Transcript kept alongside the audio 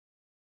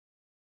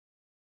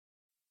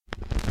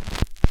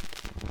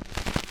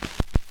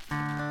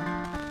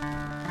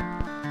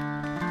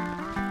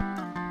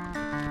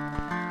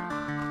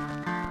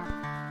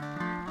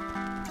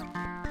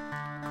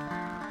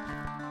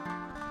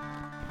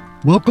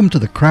Welcome to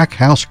the Crack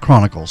House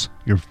Chronicles,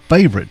 your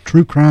favorite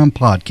true crime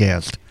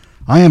podcast.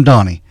 I am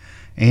Donnie,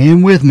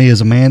 and with me is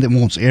a man that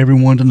wants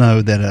everyone to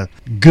know that a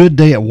good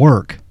day at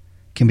work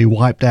can be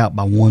wiped out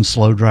by one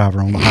slow driver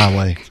on the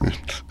highway.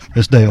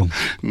 It's Dale.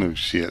 No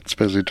shit,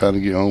 especially trying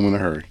to get home in a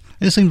hurry.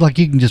 It seems like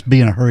you can just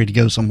be in a hurry to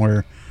go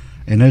somewhere,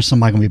 and there's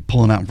somebody going to be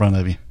pulling out in front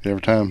of you.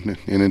 Every time,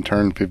 and then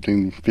turn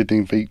 15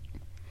 feet.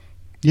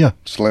 Yeah.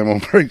 Slam on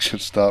brakes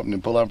and stop, and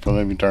then pull out in front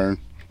of you and turn.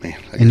 Man,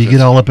 and you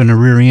get all up in the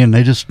rear end,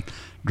 they just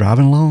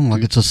driving along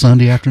like it's a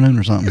Sunday afternoon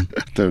or something.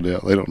 No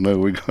doubt. They don't know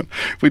we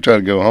try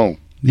to go home.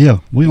 Yeah,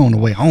 we on the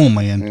way home,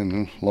 man.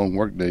 And long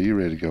work day, you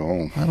ready to go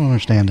home. I don't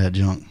understand that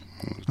junk.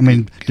 I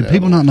mean, do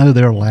people not know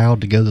they're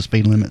allowed to go the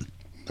speed limit?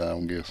 I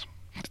don't guess.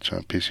 They're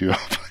trying to piss you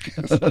off, I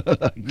guess.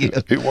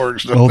 Yeah. It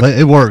works, though. Well,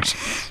 it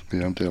works.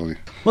 Yeah, I'm telling you.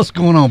 What's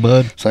going on,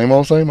 bud? Same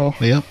old, same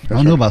old. Yep,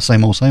 I know about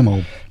same old, same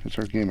old. It's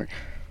our gimmick.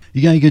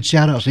 You got any good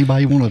shout-outs?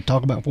 Anybody you want to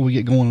talk about before we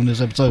get going on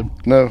this episode?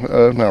 No,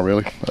 not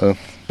really. But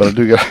I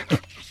do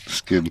got...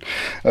 Just kidding.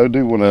 I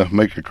do want to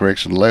make a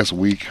correction. Last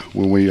week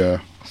when we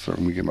let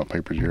me get my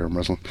papers here, I'm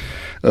wrestling.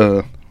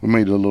 We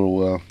made a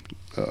little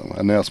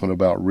announcement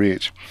about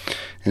Rich,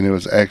 and it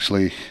was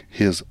actually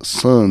his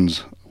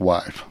son's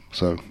wife.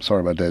 So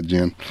sorry about that,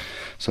 Jen.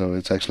 So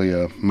it's actually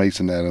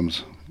Mason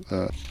Adams,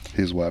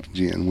 his wife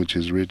Jen, which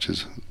is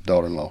Rich's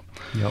daughter-in-law.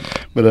 Yep.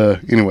 But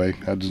anyway,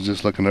 I was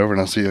just looking over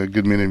and I see a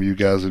good many of you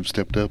guys have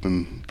stepped up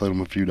and thrown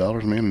them a few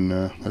dollars, man,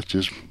 and that's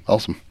just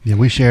awesome. Yeah,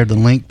 we shared the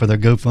link for their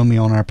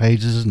GoFundMe on our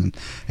pages,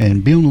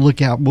 and be on the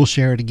lookout. We'll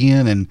share it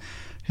again and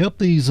help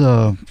these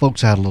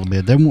folks out a little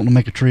bit. They're wanting to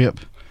make a trip.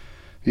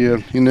 Yeah,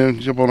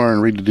 jump on there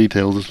and read the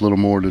details just a little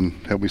more than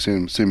help me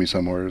send me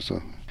somewhere.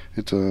 So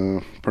it's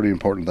a pretty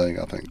important thing,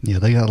 I think. Yeah,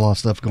 they got a lot of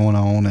stuff going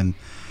on,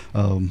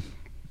 and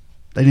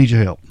they need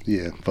your help.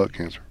 Yeah, fuck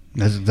cancer.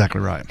 That's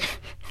exactly right.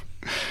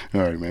 All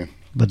right, man.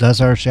 But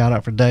that's our shout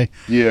out for today.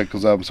 Yeah,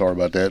 because I'm sorry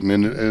about that.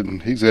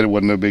 And he said it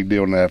wasn't no big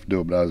deal and I have to do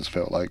it, but I just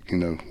felt like,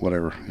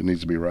 whatever. It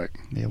needs to be right.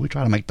 Yeah, we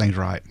try to make things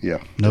right.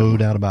 Yeah. No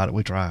doubt about it.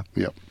 We try.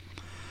 Yep.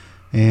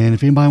 And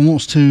if anybody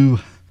wants to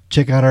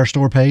check out our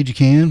store page, you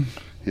can.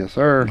 Yes,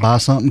 sir. Buy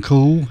something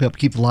cool. Help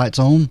keep the lights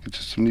on. Get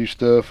you some new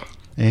stuff.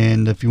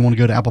 And if you want to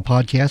go to Apple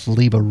Podcasts,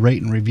 leave a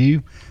rate and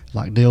review.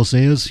 Like Dale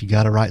says, you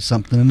got to write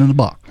something in the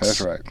box.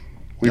 That's right.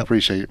 We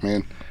appreciate it,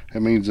 man. It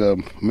means a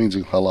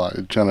lot.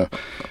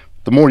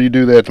 The more you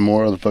do that, the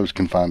more other folks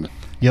can find it.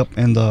 Yep,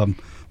 and the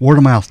word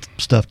of mouth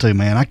stuff too,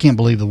 man. I can't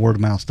believe the word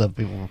of mouth stuff.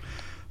 People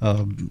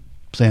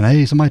saying,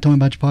 "Hey, somebody told me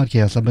about your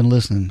podcast. I've been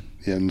listening."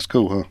 Yeah, and it's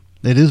cool, huh?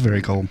 It is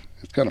very cool.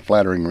 It's kind of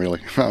flattering,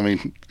 really. I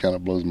mean, it kind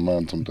of blows my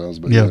mind sometimes,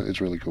 but yeah, it's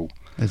really cool.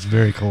 It's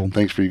very cool.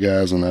 Thanks for you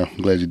guys, and I'm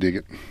glad you dig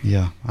it.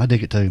 Yeah, I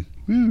dig it too.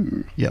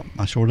 Woo. Yep,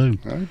 I sure do.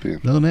 All right,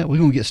 then. Other than that, we're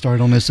going to get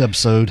started on this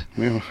episode.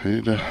 Yeah,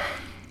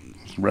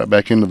 right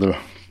back into the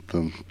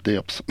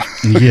depths.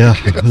 Yeah,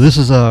 this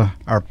is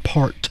our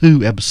part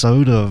 2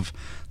 episode of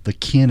the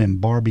Ken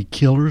and Barbie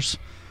killers,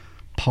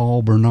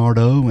 Paul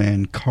Bernardo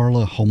and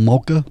Carla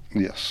Homolka.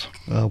 Yes.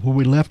 Where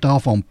we left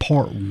off on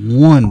part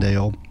 1,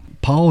 Dale,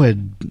 Paul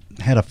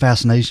had a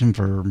fascination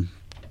for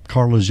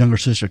Carla's younger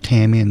sister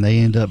Tammy, and they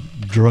ended up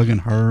drugging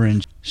her,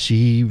 and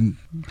she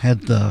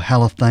had the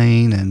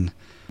halothane, and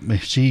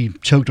she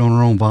choked on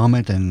her own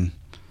vomit and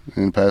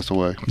passed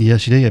away. Yeah,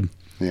 she did.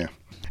 Yeah.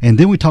 And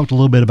then we talked a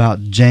little bit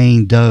about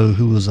Jane Doe,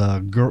 who was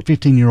a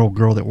 15-year-old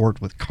girl that worked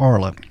with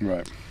Carla.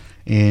 Right.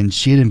 And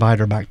she had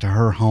invited her back to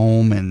her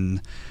home and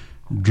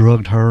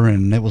drugged her,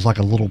 and it was like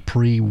a little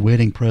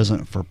pre-wedding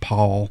present for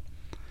Paul.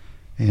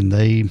 And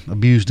they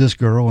abused this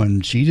girl,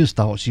 and she just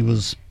thought she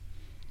was...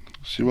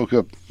 She woke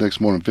up next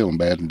morning feeling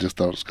bad and just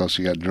thought it was because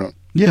she got drunk.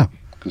 Yeah.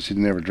 Because she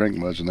never drank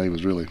much, and they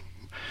was really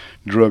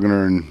drugging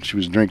her, and she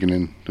was drinking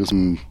and doing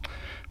some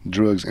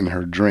drugs in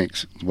her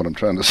drinks, is what I'm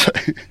trying to say.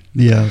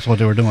 Yeah, that's what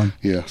they were doing.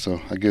 Yeah, so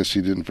I guess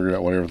she didn't figure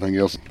out what everything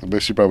else. I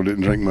bet she probably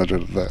didn't drink much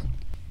of that.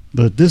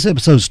 But this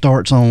episode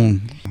starts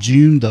on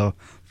June the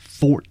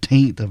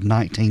 14th of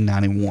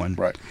 1991.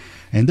 Right.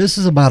 And this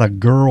is about a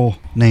girl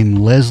named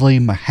Leslie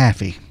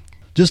Mahaffey.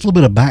 Just a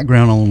little bit of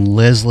background on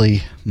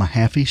Leslie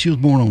Mahaffey. She was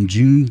born on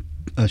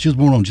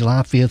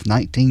July 5th,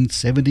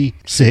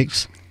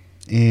 1976,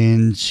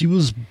 and she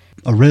was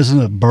a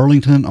resident of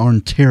Burlington,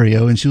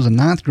 Ontario, and she was a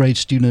 9th grade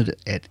student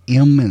at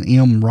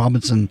M&M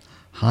Robinson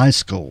High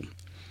School.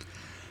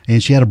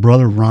 And she had a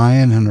brother,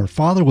 Ryan, and her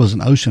father was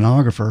an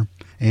oceanographer,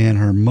 and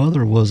her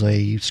mother was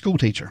a school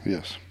teacher.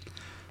 Yes.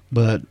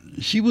 But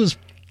she was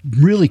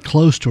really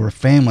close to her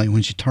family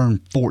when she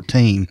turned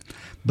 14,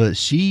 but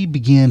she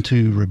began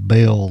to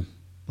rebel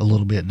a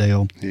little bit,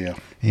 Dale. Yeah.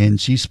 And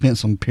she spent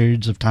some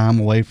periods of time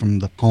away from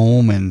the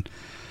home, and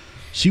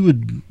she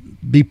would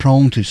be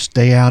prone to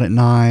stay out at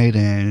night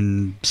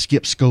and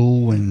skip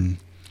school. And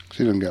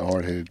she done got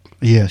hard-headed.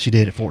 Yeah, she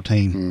did at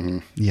 14. Mm-hmm.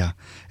 Yeah.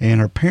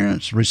 And her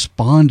parents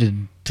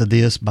responded to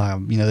this by,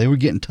 they were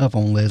getting tough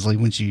on Leslie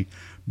when she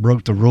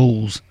broke the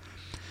rules.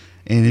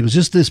 And it was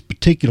just this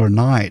particular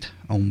night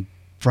on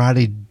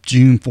Friday,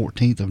 June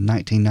 14th of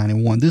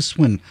 1991. This is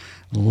when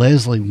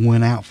Leslie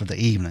went out for the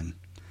evening.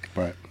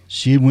 Right.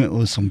 She went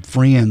with some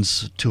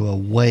friends to a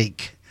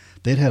wake.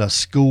 They'd had a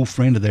school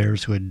friend of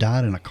theirs who had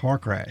died in a car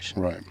crash.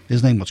 Right.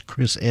 His name was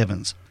Chris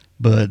Evans.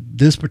 But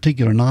this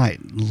particular night,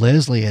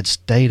 Leslie had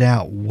stayed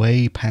out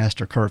way past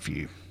her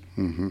curfew.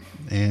 Mm-hmm.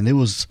 And it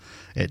was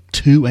at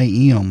 2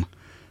 a.m.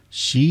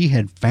 She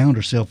had found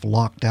herself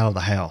locked out of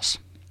the house.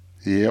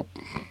 Yep.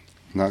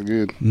 Not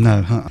good.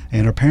 No, huh?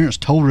 And her parents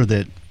told her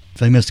that if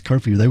they missed the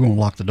curfew, they were going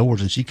to lock the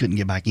doors and she couldn't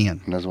get back in.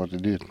 And that's what they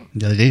did.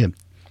 Yeah, they did.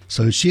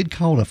 So she had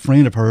called a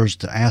friend of hers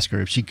to ask her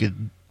if she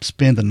could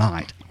spend the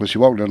night. Well, she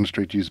walked down the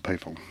street to use the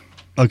payphone.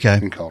 Okay.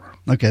 And called her.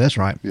 Okay, that's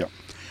right. Yeah.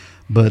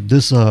 But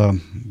this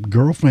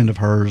girlfriend of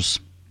hers...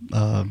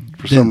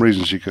 For some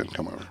reason, she couldn't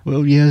come over.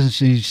 Well, yeah,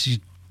 she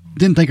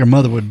didn't think her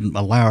mother would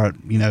allow it,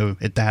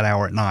 at that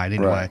hour at night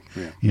anyway.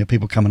 Right, yeah.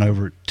 People coming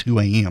over at 2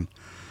 a.m.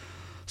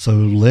 So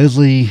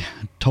Leslie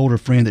told her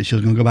friend that she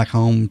was going to go back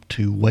home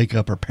to wake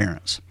up her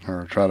parents.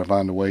 Or try to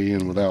find a way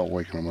in without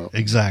waking them up.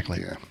 Exactly.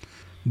 Yeah.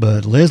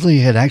 But Leslie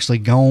had actually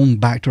gone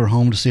back to her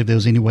home to see if there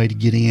was any way to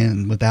get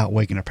in without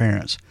waking her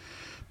parents.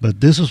 But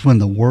this is when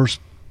the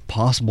worst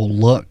possible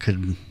luck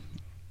could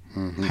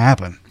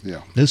happen.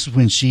 Yeah. This is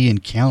when she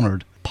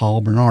encountered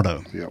Paul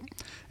Bernardo. Yep.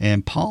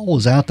 And Paul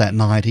was out that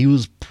night. He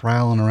was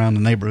prowling around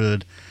the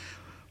neighborhood.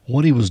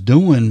 What he was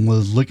doing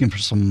was looking for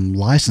some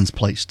license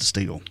plates to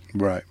steal.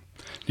 Right.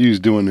 He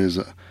was doing his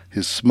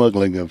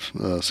smuggling of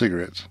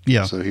cigarettes.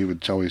 Yeah. So he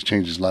would always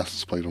change his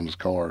license plate on his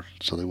car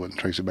so they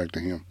wouldn't trace it back to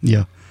him.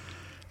 Yeah.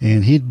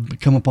 And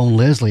he'd come upon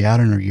Leslie out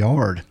in her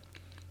yard.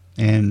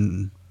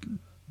 And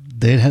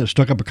they had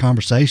struck up a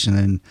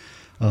conversation.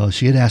 And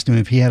she had asked him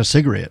if he had a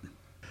cigarette.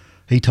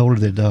 He told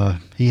her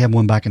that he had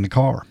one back in the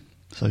car.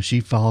 So she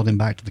followed him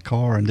back to the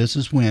car, and this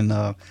is when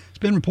it's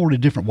been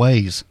reported different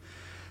ways.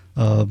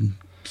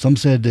 Some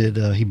said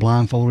that he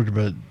blindfolded her,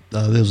 but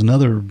there was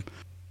another...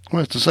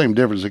 Well, it's the same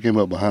difference. They came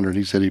up behind her, and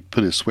he said he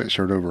put his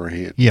sweatshirt over her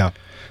head. Yeah.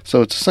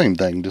 So it's the same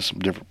thing, just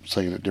different,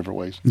 saying it different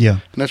ways. Yeah.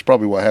 And that's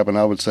probably what happened.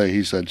 I would say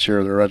he said,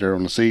 sure, they're right there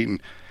on the seat,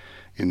 and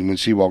when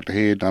she walked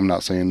ahead, I'm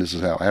not saying this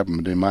is how it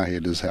happened, but in my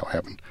head, this is how it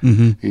happened.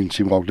 Mm-hmm. And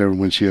she walked over,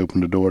 when she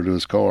opened the door to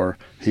his car,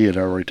 he had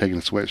already taken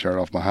the sweatshirt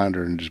off behind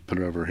her and just put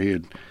it over her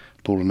head,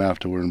 pulled a knife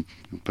to her, and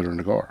put her in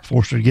the car.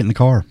 Forced her to get in the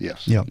car.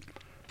 Yes. Yep.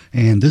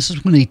 And this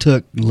is when he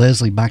took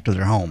Leslie back to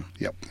their home.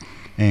 Yep.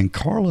 And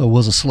Carla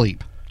was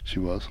asleep. She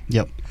was.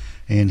 Yep.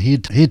 And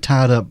he'd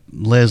tied up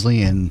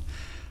Leslie and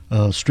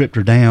stripped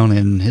her down,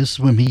 and this is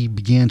when he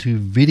began to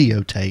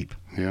videotape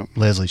Yep.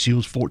 Leslie. She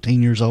was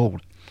 14 years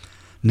old,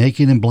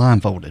 naked and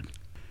blindfolded.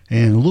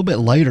 And a little bit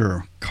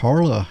later,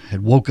 Carla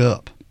had woke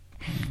up.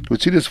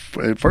 But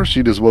at first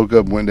she just woke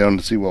up and went down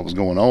to see what was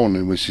going on,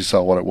 and when she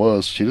saw what it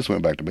was, she just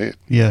went back to bed.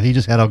 Yeah, he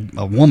just had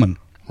a woman.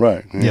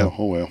 Right. Yeah.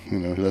 Oh, well,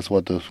 that's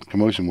what the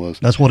commotion was.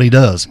 That's what he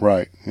does.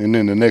 Right. And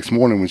then the next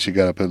morning when she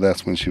got up,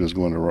 that's when she was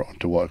going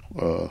to walk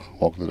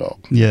the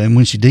dog. Yeah, and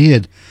when she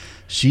did,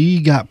 she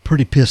got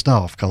pretty pissed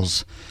off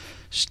because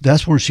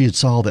that's where she had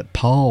saw that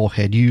Paul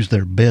had used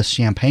their best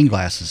champagne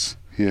glasses.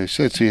 Yeah, she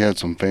said she had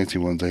some fancy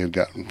ones they had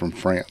gotten from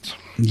France.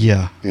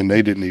 Yeah. And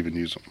they didn't even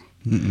use them.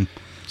 Mm-mm.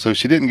 So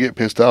she didn't get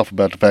pissed off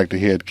about the fact that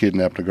he had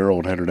kidnapped a girl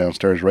and had her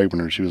downstairs raping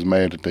her. She was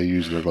mad that they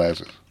used their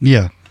glasses.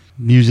 Yeah.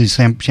 Used these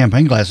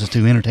champagne glasses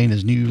to entertain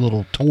his new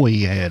little toy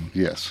he had.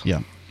 Yes.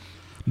 Yeah.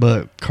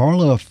 But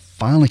Carla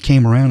finally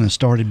came around and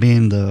started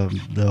being the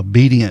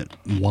obedient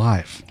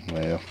wife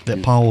Well,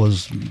 that Paul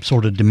was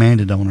sort of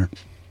demanded on her.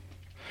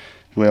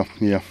 Well,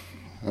 yeah.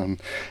 And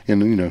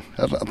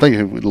I think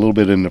a little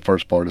bit in the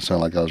first part it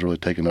sounded like I was really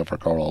taking up for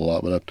Carla a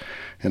lot,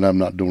 and I'm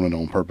not doing it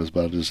on purpose,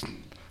 but I just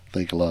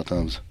think a lot of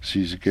times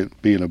she's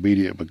being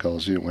obedient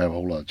because she don't have a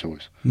whole lot of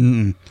choice.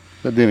 Mm-mm.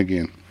 But then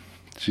again,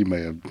 she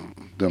may have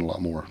done a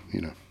lot more,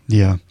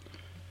 Yeah.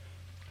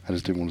 I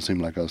just didn't want to seem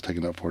like I was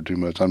taking up for her too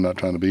much. I'm not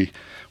trying to be,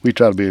 we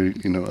try to be,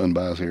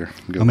 unbiased here.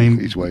 Go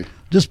each way.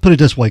 Just put it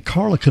this way,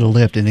 Carla could have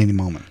left at any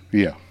moment.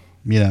 Yeah.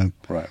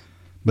 Right.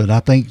 But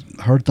I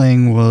think her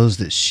thing was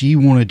that she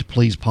wanted to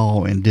please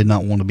Paul and did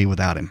not want to be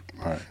without him.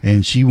 Right.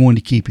 And she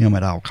wanted to keep him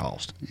at all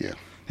cost. Yeah.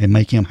 And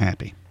make him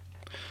happy.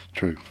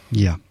 True.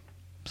 Yeah.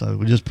 So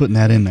we're just putting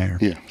that in there.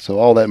 Yeah. So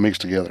all that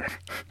mixed together.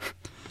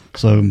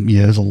 So,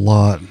 yeah, there's a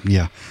lot.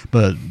 Yeah.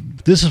 But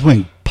this is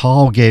when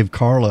Paul gave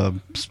Carla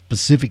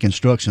specific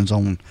instructions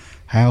on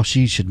how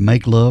she should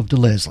make love to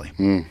Leslie.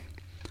 Mm.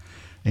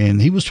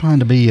 And he was trying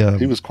to be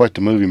he was quite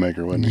the movie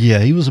maker, wasn't he? Yeah,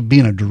 he was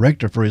being a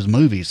director for his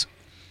movies.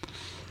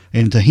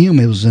 And to him,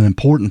 it was an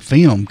important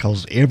film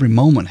because every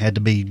moment had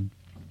to be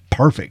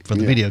perfect for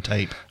the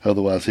videotape.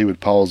 Otherwise, he would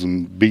pause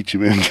and beat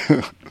you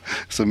into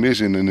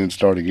submission and then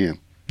start again.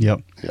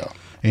 Yep. Yeah.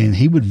 And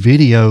he would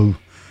video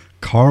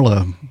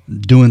Carla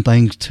doing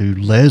things to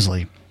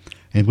Leslie,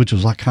 and which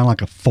was kind of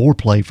like a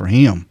foreplay for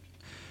him.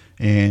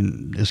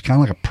 And it's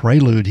kind of like a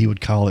prelude, he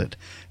would call it.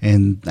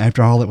 And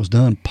after all that was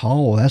done,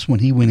 Paul, that's when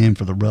he went in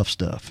for the rough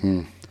stuff,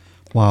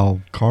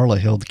 while Carla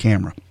held the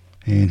camera.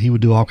 And he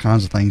would do all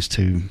kinds of things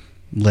to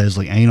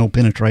Leslie, anal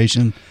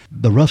penetration.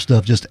 The rough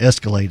stuff just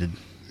escalated.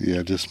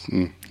 Yeah, just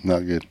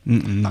not good.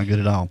 Not good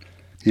at all.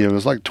 Yeah, it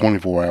was like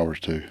 24 hours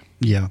too.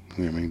 Yeah.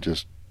 I mean,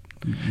 just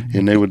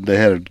And they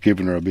had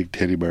given her a big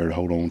teddy bear to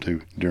hold on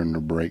to during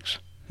their breaks.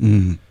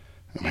 Mm.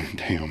 I mean,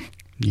 damn.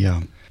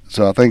 Yeah.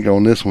 So I think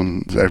on this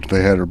one, after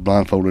they had her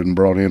blindfolded and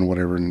brought in,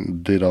 whatever,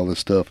 and did all this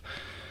stuff,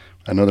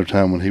 another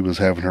time when he was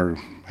having her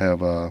have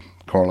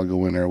Carla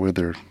go in there with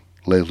her,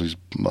 Leslie's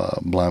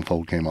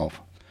blindfold came off.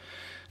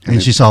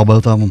 And she saw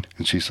both of them?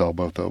 And she saw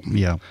both of them.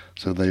 Yeah.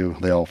 So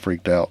they all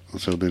freaked out.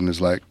 So then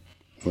it's like,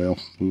 well,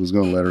 we was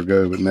going to let her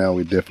go, but now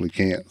we definitely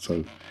can't.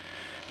 So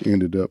he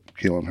ended up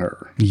killing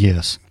her.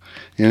 Yes.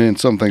 And then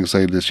some things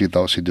say that she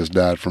thought she just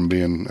died from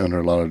being under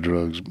a lot of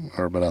drugs,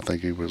 but I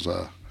think it was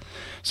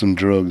some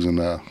drugs,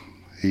 and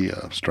he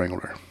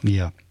strangled her.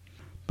 Yeah.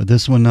 But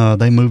this one,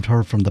 they moved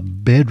her from the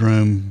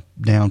bedroom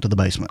down to the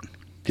basement.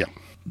 Yeah.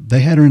 They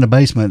had her in the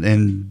basement,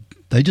 and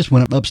they just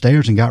went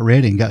upstairs and got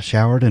ready and got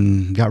showered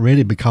and got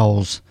ready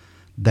because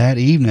that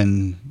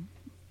evening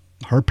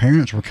her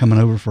parents were coming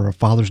over for a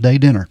Father's Day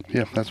dinner.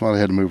 Yeah, that's why they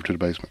had to move her to the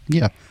basement.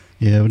 Yeah.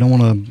 Yeah, we don't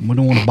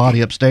want a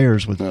body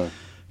upstairs with,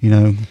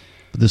 No.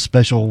 This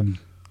special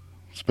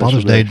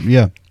Father's day. Day.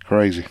 Yeah.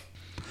 Crazy.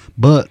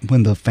 But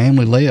when the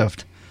family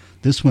left,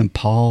 this when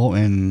Paul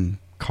and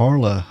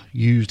Carla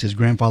used his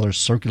grandfather's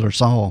circular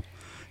saw,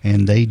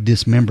 and they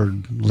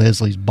dismembered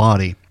Leslie's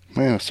body.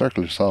 Man, a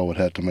circular saw would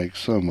have to make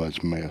so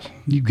much mess.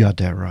 You got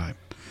that right.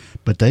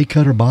 But they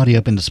cut her body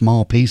up into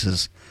small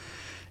pieces,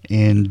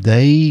 and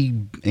they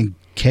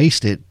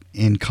encased it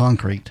in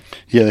concrete.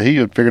 Yeah, he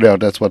had figured out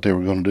that's what they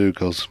were going to do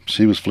because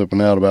she was flipping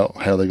out about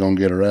how they're going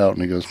to get her out.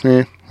 And he goes,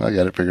 I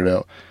got it figured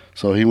out.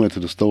 So he went to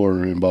the store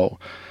and bought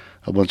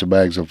a bunch of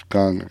bags of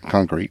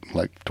concrete,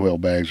 like 12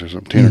 bags or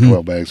something, 10 or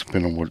 12 bags,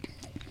 depending on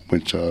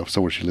which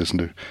store she listened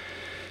to.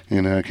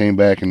 And came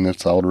back and that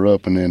sawed her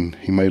up. And then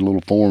he made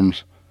little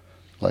forms,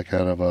 like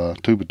out of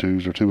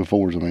 2x2s or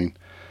 2x4s, I mean.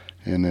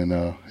 And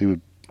then he would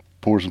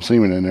pour some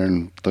cement in there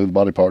and throw the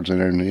body parts in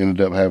there, and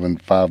ended up having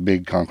 5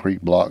 big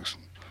concrete blocks.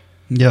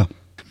 Yeah.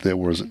 That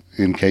was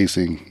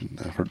encasing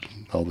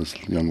this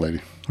young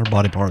lady. Her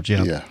body parts,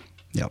 yeah. Yeah.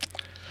 Yep.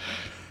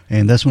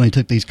 And that's when they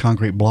took these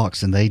concrete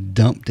blocks and they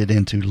dumped it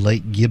into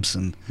Lake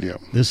Gibson. Yeah.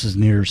 This is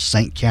near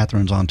St.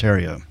 Catharines,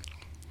 Ontario.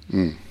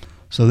 Mm.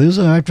 So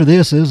after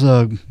this, there's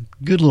a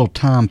good little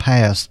time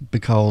passed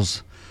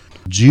because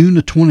June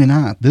the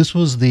 29th, this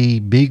was the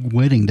big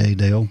wedding day,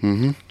 Dale.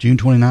 Mm-hmm. June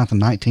 29th of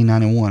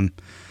 1991.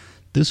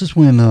 This is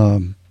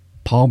when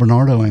Paul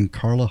Bernardo and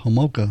Carla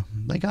Homolka,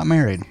 they got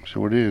married.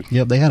 Sure did.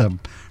 Yep, they had a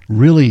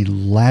really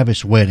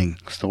lavish wedding.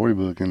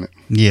 Storybook, isn't it?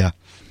 Yeah.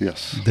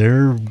 Yes.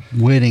 Their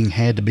wedding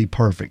had to be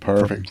perfect.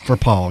 Perfect. For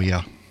Paul,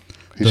 yeah.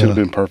 He should have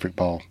been Perfect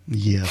Paul.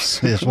 Yes,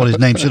 that's what his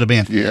name should have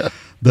been. Yeah.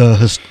 There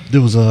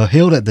was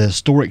held at the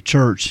historic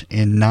church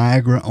in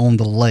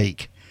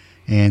Niagara-on-the-Lake,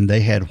 and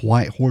they had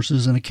white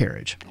horses and a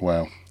carriage.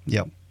 Wow.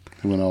 Yep.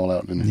 He went all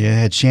out, didn't he? Yeah,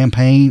 had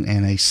champagne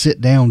and a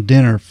sit-down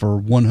dinner for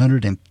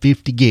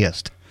 150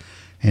 guests,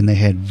 and they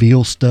had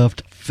veal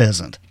stuffed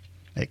pheasant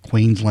at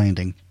Queen's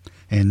Landing,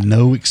 and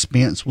no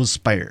expense was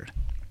spared.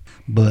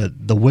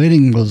 But the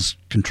wedding was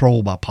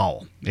controlled by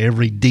Paul.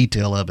 Every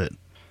detail of it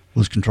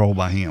was controlled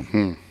by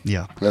him.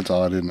 Yeah. That's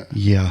odd, isn't it?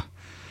 Yeah.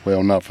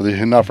 Well, not for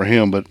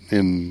him, but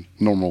in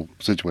normal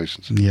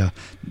situations. Yeah.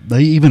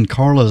 Even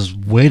Carla's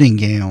wedding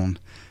gown,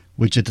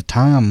 which at the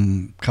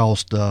time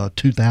cost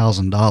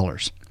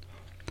 $2,000,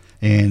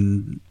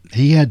 and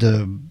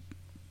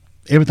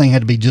everything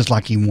had to be just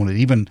like he wanted.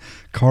 Even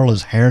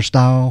Carla's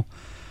hairstyle,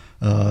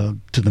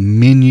 to the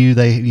menu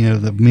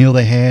the meal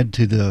they had,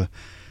 to the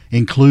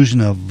inclusion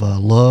of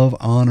love,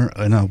 honor,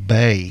 and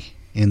obey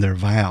in their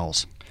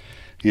vows.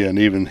 Yeah, and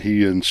even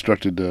he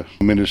instructed the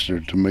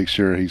minister to make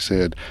sure he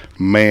said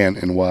man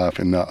and wife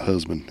and not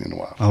husband and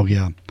wife. Oh,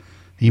 yeah.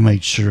 He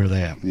made sure of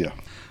that. Yeah.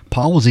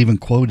 Paul was even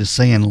quoted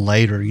saying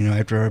later,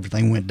 after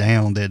everything went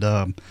down,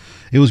 that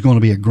it was going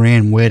to be a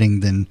grand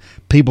wedding, then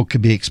people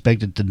could be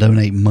expected to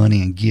donate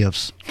money and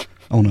gifts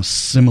on a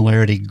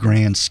similarity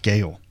grand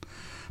scale.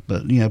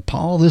 But,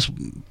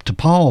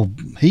 Paul,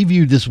 he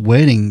viewed this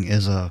wedding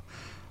as a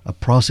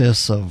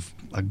process of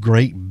a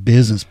great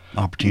business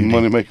opportunity.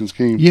 Money-making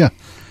scheme. Yeah.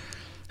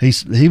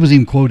 He was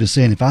even quoted as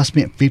saying, if I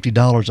spent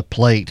 $50 a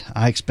plate,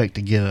 I expect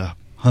to get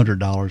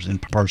 $100 in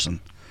person.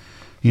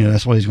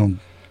 That's what he's going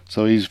to.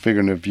 So he's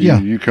figuring if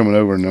you coming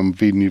over and I'm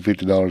feeding you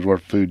 $50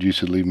 worth of food, you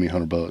should leave me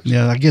 $100.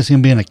 Yeah, I guess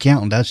him being an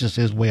accountant, that's just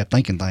his way of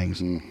thinking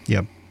things. Mm.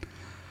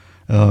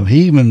 Yeah.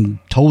 He even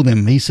told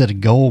them, he set a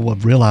goal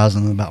of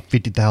realizing about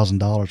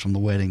 $50,000 from the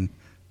wedding,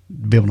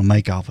 to be able to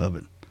make off of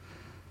it.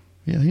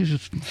 Yeah,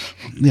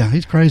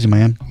 he's crazy,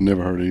 man.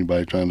 Never heard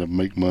anybody trying to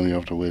make money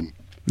off the wedding.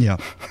 Yeah.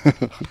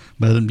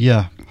 But,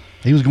 yeah,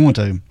 he was going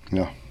to.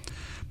 Yeah.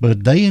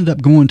 But they ended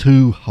up going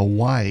to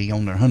Hawaii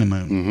on their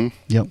honeymoon. Mm-hmm.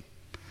 Yep.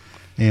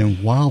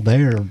 And while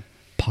there,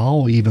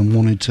 Paul even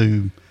wanted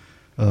to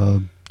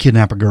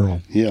kidnap a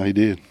girl. Yeah, he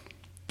did.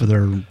 For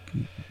their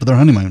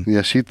honeymoon.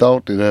 Yeah, she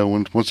thought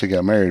that once they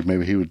got married,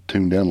 maybe he would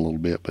tune down a little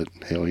bit, but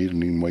hell, he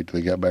didn't even wait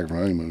till they got back from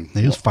honeymoon.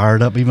 He was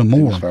fired up even more.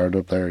 He was fired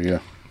up there, yeah.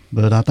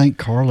 But I think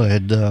Carla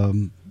had,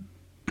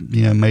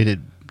 made it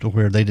to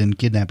where they didn't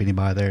kidnap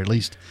anybody there. At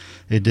least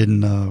it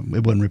didn't.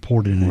 It wasn't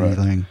reported in Right.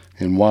 anything.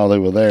 And while they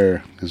were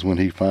there is when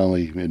he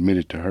finally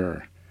admitted to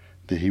her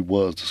that he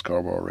was the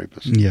Scarborough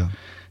rapist. Yeah,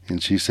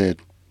 And she said,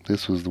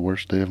 "This was the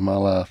worst day of my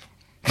life."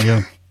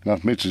 yeah,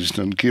 Not to mention she's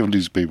done killed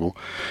these people,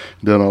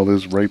 done all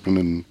this raping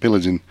and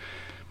pillaging.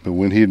 But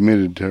when he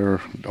admitted to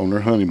her on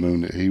their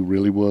honeymoon that he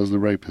really was the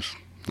rapist,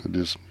 it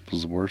just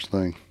was the worst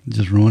thing.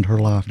 just ruined her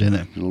life,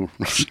 didn't it?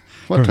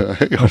 What the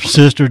Her hell?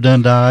 sister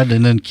done died,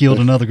 and then killed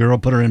another girl,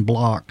 put her in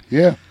block.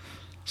 Yeah.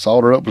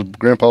 Sawed her up with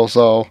Grandpa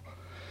Saw.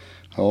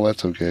 Oh,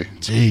 that's okay.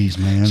 Jeez,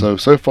 man.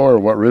 So far,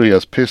 what really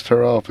has pissed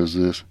her off is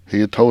this. He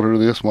had told her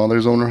this while they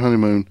was on their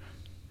honeymoon,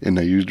 and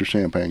they used her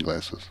champagne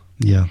glasses.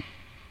 Yeah.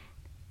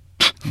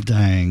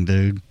 Dang,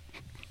 dude.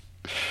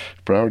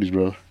 Priorities,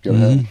 brother. Gotta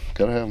have 'em.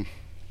 Gotta have them.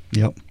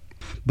 Yep.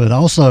 But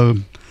also,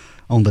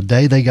 on the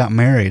day they got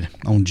married,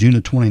 on June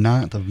the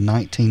 29th of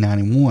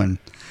 1991,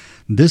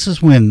 this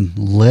is when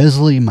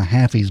Leslie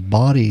Mahaffey's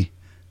body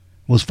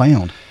was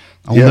found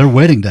on Yeah. their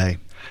wedding day.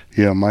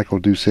 Yeah, Michael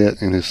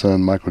Doucette and his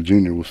son Michael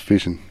Jr. was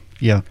fishing.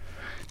 Yeah.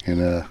 And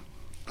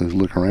they was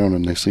looking around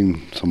and they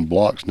seen some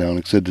blocks down.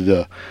 It said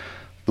that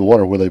the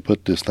water where they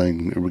put this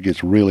thing, it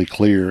gets really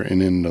clear,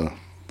 and then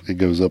it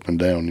goes up and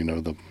down, you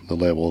know, the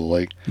level of the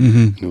lake. Mm-hmm.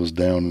 And it was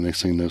down, and they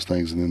seen those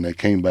things. And then they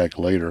came back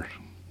later,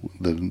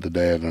 the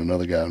dad and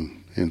another guy,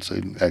 and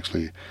said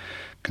actually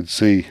could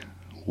see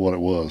what it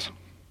was.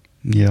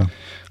 Yeah.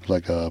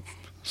 Like a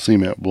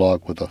cement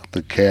block with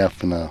the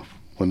calf and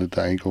wasn't it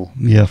the ankle?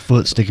 Yeah,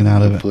 foot sticking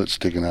out of The it. foot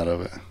sticking out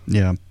of it.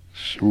 Yeah.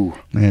 Ooh,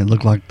 Man, it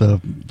looked like the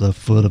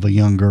foot of a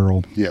young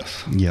girl.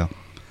 yes. Yeah.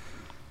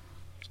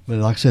 But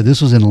like I said,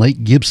 this was in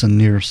Lake Gibson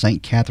near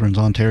St. Catharines,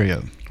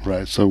 Ontario.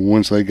 Right. So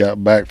once they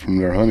got back from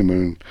their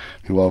honeymoon,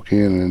 you walk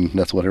in, and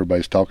that's what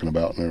everybody's talking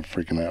about, and they're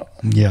freaking out.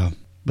 Yeah.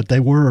 But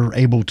they were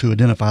able to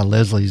identify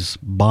Leslie's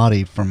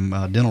body from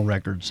dental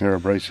records. Her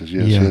braces,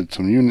 yes. Yeah. She had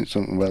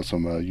something about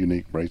some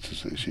unique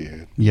braces that she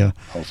had. Yeah.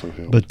 Also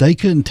helped. But they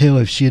couldn't tell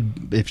if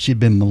she'd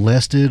been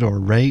molested or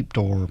raped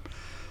or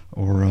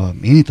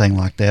anything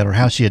like that, or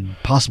how she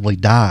had possibly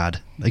died.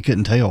 They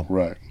couldn't tell.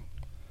 Right.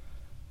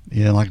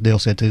 Yeah, like Dale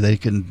said too, they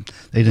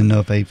didn't know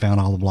if they found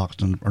all the blocks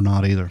or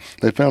not either.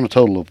 They found a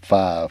total of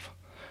 5,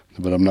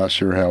 but I'm not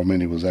sure how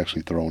many was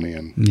actually thrown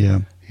in.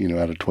 Yeah. You know,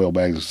 out of 12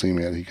 bags of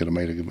cement, he could have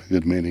made a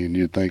good many. And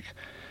you'd think,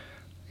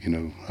 you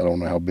know, I don't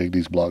know how big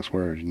these blocks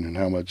were and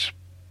how much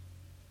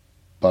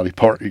body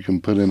part you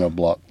can put in a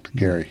block to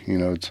carry. You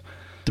know, it's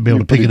To be able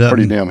to pick it up.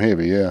 pretty damn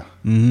heavy, yeah.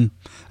 Mm-hmm.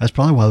 That's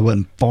probably why they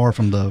wasn't far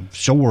from the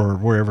shore or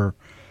wherever.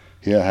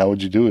 Yeah, how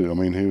would you do it? I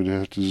mean, he would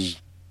have to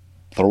just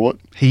throw it.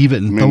 Heave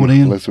it and throw it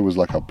in. Unless it was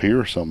like a pier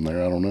or something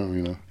there. I don't know,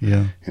 you know.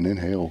 Yeah. And then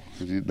hell,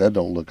 that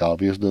don't look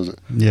obvious, does it?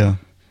 Yeah.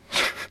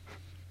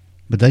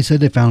 But they said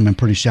they found them in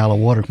pretty shallow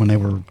water when they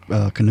were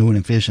canoeing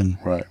and fishing.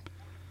 Right.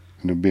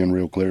 And it being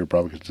real clear,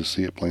 probably could just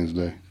see it plain as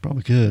day.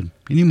 Probably could.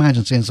 Can you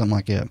imagine seeing something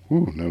like that?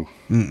 Ooh, no.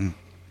 Mm-mm.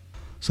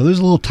 So there's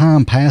a little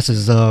time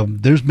passes.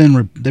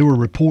 There were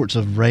reports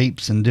of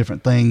rapes and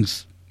different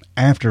things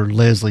after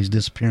Leslie's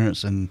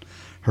disappearance and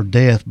her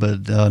death,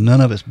 but none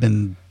of it's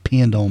been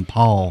pinned on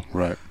Paul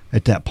Right.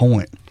 at that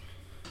point.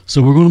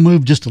 So we're going to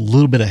move just a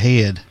little bit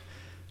ahead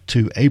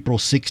to April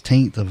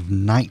 16th of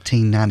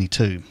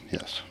 1992.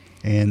 Yes.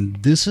 And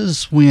this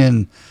is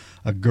when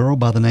a girl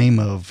by the name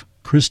of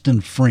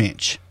Kristen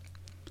French,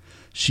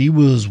 she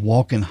was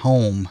walking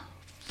home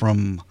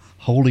from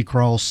Holy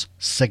Cross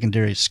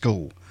Secondary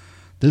School.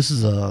 This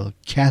is a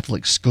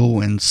Catholic school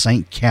in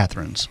St.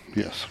 Catharines.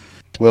 Yes.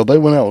 Well, they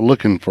went out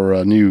looking for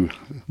a new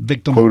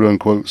Victim.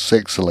 quote-unquote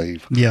sex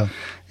slave. Yeah.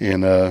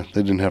 And they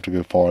didn't have to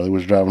go far. They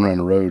was driving around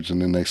the roads,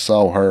 and then they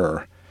saw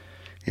her,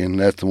 and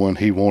that's the one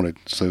he wanted.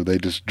 So they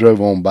just drove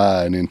on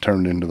by and then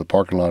turned into the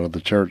parking lot of the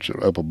church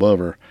up above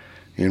her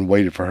and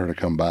waited for her to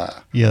come by.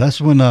 Yeah,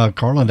 that's when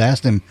Carla had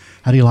asked him,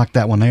 how do you like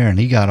that one there? And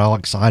he got all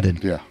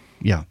excited. Yeah.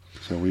 Yeah.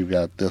 So we've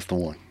got, that's the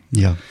one.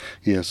 Yeah.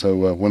 Yeah,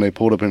 so when they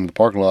pulled up into the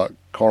parking lot,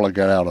 Carla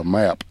got out a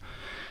map,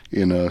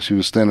 and she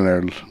was standing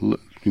there,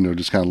 you know,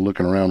 just kind of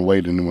looking around,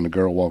 waiting. And when the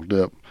girl walked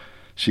up,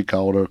 she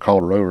called her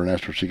over and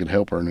asked her if she could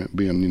help her. And it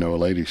being, you know, a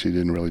lady, she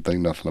didn't really think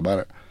nothing about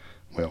it.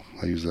 Well,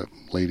 I use that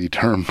lady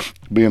term.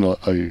 Being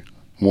a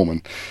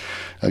woman,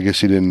 I guess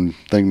she didn't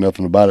think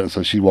nothing about it.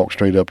 So she walked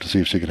straight up to see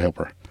if she could help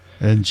her.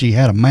 And she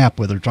had a map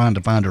with her trying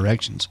to find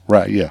directions.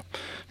 Right, yeah.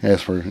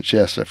 She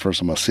asked for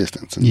some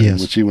assistance. And Yes. then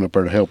when she went up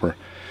there to help her,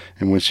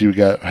 and when she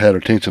had her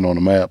attention on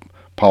the map,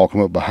 Paul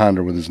come up behind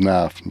her with his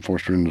knife and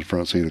forced her into the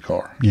front seat of the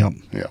car. Yep.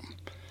 Yeah.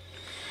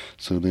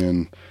 So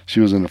then she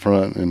was in the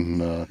front,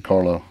 and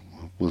Carla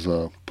was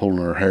pulling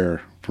her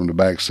hair from the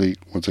back seat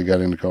once they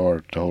got in the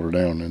car to hold her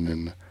down, and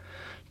then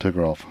took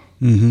her off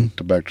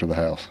to back to the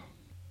house.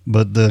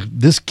 But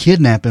this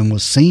kidnapping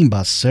was seen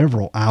by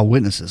several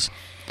eyewitnesses.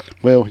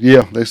 Well,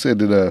 yeah, they said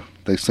that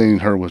they seen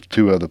her with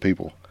 2 other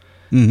people.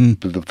 Mm-hmm.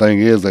 But the thing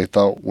is, they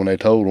thought when they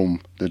told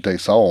them that they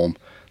saw them,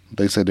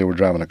 they said they were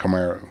driving a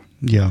Camaro.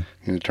 Yeah.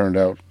 And it turned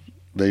out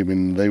they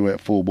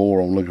went full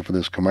bore on looking for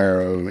this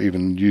Camaro,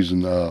 even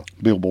using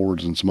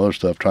billboards and some other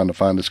stuff trying to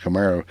find this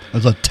Camaro. It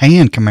was a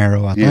tan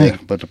Camaro, I think.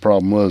 Yeah, but the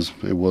problem was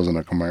it wasn't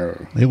a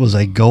Camaro. It was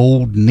a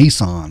gold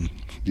Nissan.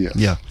 Yes.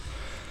 Yeah.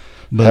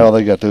 But how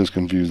they got those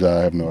confused,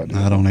 I have no idea.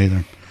 I don't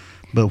either.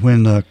 But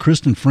when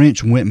Kristen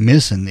French went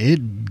missing,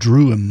 it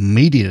drew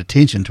immediate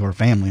attention to her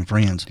family and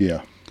friends.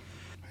 Yeah.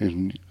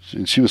 And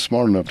she was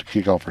smart enough to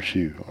kick off her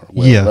shoe.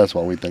 Yeah. That's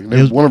what we think.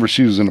 One of her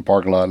shoes was in the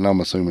parking lot, and I'm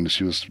assuming that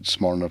she was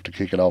smart enough to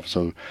kick it off.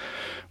 So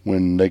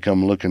when they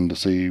come looking to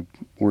see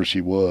where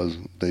she was,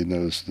 they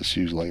notice the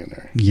shoe's laying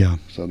there. Yeah.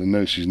 So they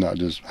know she's not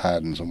just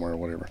hiding somewhere or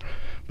whatever.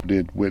 But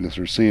did witness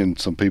her seeing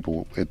some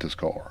people at this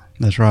car.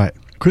 That's right.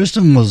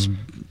 Kristen was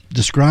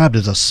described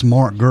as a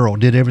smart girl,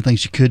 did everything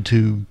she could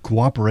to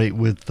cooperate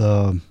with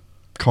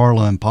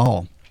Carla and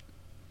Paul,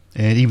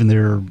 and even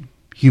their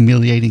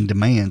humiliating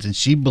demands. And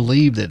she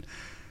believed that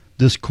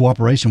this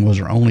cooperation was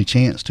her only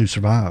chance to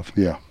survive.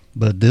 Yeah.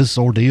 But this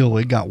ordeal,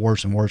 it got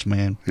worse and worse,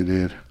 man. It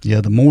did.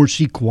 Yeah, the more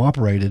she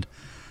cooperated,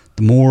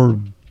 the more,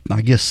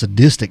 I guess,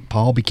 sadistic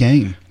Paul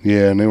became.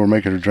 Yeah, and they were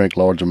making her drink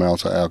large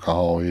amounts of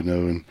alcohol,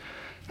 and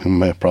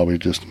probably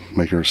just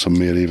make her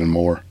submit even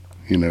more,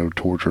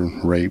 torture,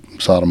 rape,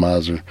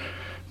 sodomize her,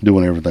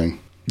 doing everything.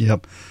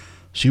 Yep.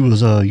 She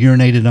was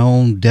urinated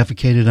on,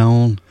 defecated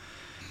on.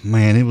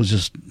 Man, it was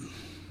just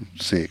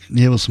sick.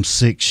 It was some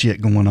sick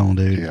shit going on,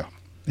 dude. Yeah.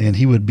 And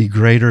he would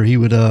berate her. He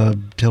would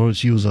tell her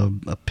she was a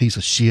piece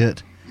of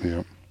shit.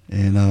 Yeah.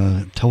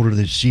 And told her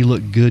that she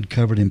looked good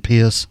covered in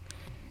piss.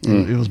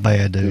 It was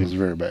bad, dude. It was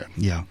very bad.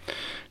 Yeah.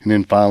 And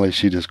then finally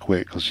she just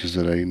quit because she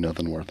said, ain't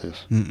nothing worth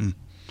this. Mm-mm.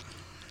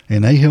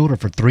 And they held her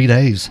for 3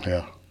 days.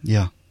 Yeah.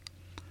 Yeah.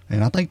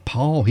 And I think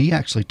Paul, he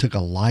actually took a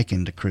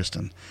liking to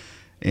Kristen.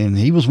 And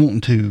he was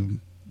wanting to,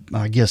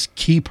 I guess,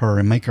 keep her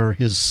and make her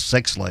his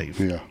sex slave.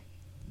 Yeah.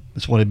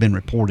 That's what had been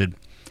reported.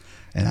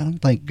 And I don't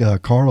think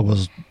Carla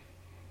was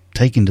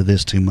taken to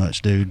this too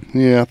much, dude.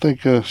 Yeah, I think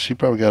she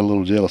probably got a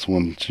little jealous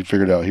when she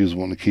figured out he was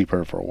wanting to keep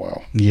her for a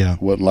while. Yeah.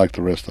 Wasn't like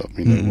the rest of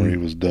them, where he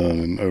was done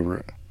and over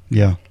it.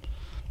 Yeah.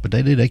 But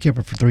they did. They kept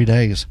her for 3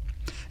 days.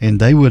 And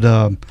they would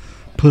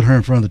put her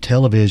in front of the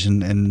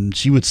television, and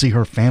she would see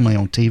her family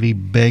on TV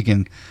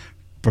begging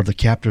for the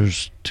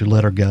captors to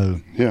let her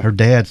go. Yeah. Her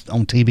dad's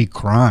on TV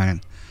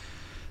crying.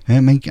 And, I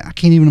mean, I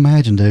can't even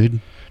imagine, dude,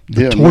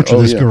 the torture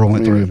this girl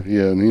went through.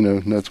 Yeah,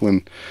 and that's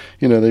when,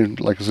 they,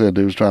 like I said,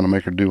 they was trying to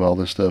make her do all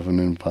this stuff, and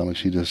then finally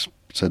she just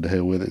said to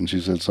hell with it, and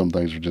she said some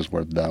things are just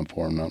worth dying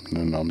for, and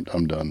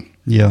I'm done.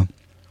 Yeah.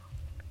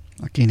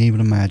 I can't even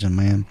imagine,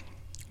 man.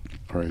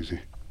 Crazy.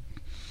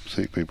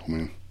 Sick people,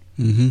 man.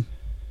 Mm-hmm.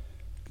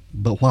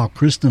 But while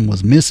Kristen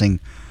was missing,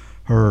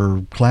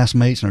 her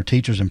classmates and her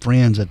teachers and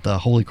friends at the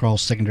Holy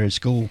Cross Secondary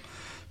School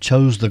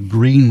chose the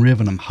green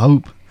ribbon of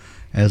hope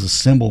as a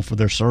symbol for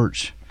their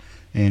search.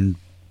 And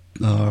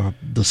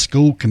the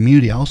school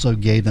community also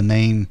gave the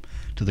name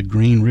to the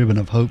Green Ribbon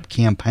of Hope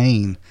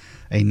campaign,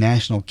 a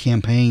national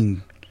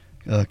campaign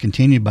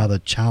continued by the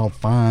Child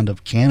Find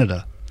of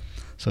Canada.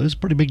 So it's a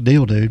pretty big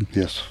deal, dude.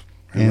 Yes,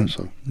 very much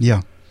so.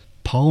 Yeah.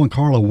 Paul and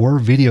Carla were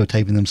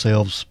videotaping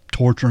themselves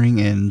torturing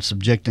and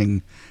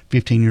subjecting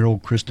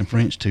 15-year-old Kristen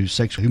French to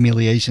sexual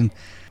humiliation,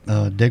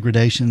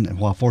 degradation,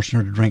 while forcing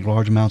her to drink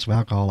large amounts of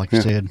alcohol, like you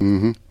said.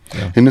 Mm-hmm.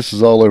 Yeah. And this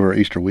is all over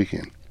Easter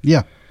weekend.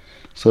 Yeah.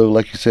 So,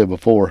 like you said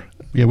before.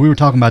 Yeah, we were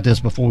talking about this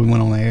before we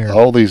went on the air.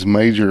 All these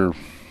major,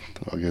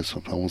 I guess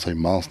I won't say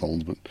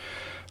milestones, but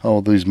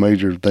all these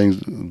major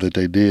things that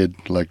they did,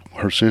 like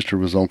her sister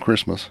was on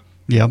Christmas.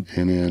 Yep.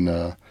 And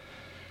then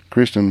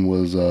Kristen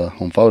was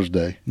on Father's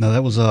Day. No,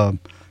 that was I'm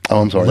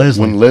sorry.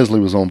 Leslie. When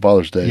Leslie was on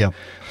Father's Day. Yeah.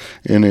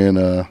 And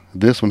then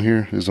this one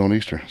here is on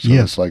Easter. So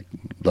it's like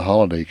the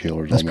holiday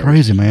killers. That's almost.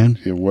 crazy, man.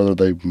 Yeah, whether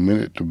they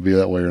meant it to be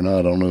that way or not,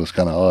 I don't know. It's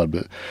kind of odd,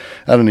 but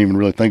I didn't even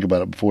really think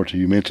about it before till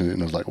you mentioned it,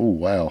 and I was like, oh,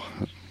 wow.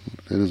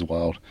 It is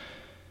wild.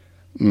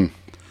 But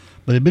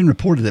it had been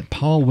reported that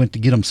Paul went to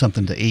get him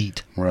something to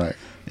eat. Right.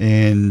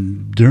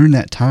 And during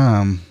that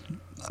time,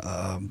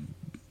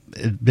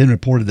 it had been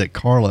reported that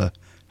Carla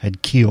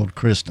had killed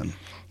Kristen.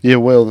 Yeah,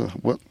 well,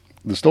 what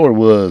the story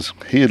was,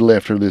 he had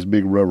left her this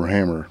big rubber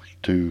hammer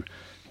to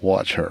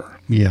watch her.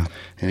 Yeah.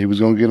 And he was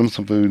going to get him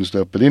some food and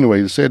stuff. But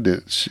anyway, he said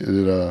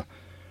that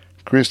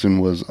Kristen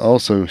was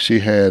also, she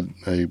had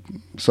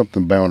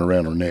something bound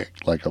around her neck,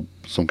 like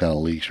some kind of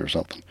leash or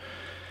something.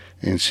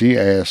 And she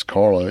asked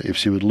Carla if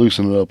she would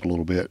loosen it up a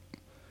little bit.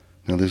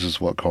 Now, this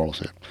is what Carla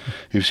said.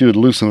 If she would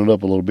loosen it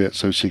up a little bit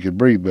so she could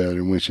breathe better.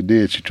 And when she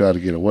did, she tried to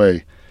get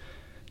away.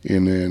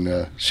 And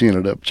then she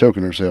ended up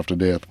choking herself to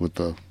death with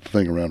the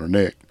thing around her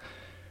neck.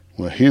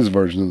 Well, his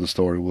version of the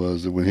story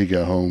was that when he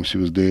got home, she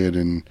was dead,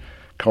 and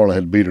Carla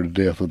had beat her to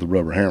death with a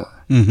rubber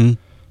hammer. Mm-hmm.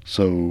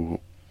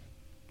 So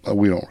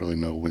we don't really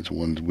know which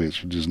one's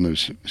which. We just knew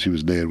she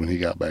was dead when he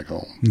got back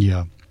home.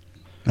 Yeah,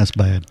 that's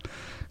bad.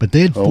 But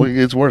they'd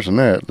it's worse than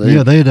that.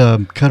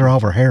 They'd cut her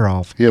off her hair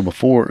off. Yeah,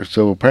 before.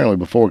 So apparently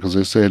before, because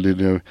they said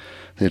that,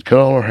 they'd cut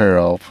all her hair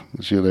off.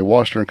 They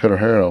washed her and cut her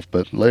hair off.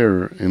 But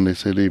later, and they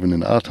said even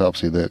in the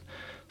autopsy that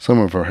some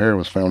of her hair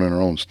was found in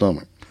her own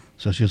stomach.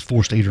 So she was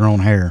forced to eat her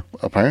own hair.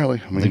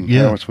 Apparently. I mean,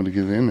 Yeah. how else would he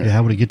get in there? Yeah,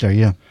 how would he get there?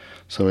 Yeah.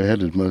 So he had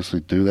to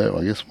mostly do that,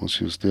 I guess, when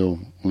she was still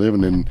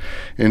living.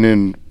 And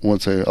then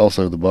once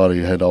also the body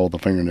had all the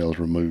fingernails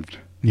removed.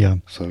 Yeah.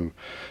 So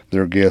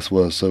their guess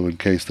was, so in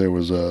case there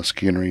was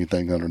skin or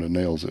anything under the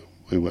nails, it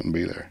wouldn't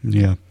be there.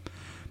 Yeah.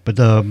 But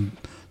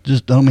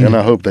just don't mean. And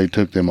I hope they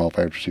took them off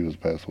after she was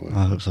passed away.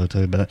 I hope so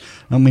too. But I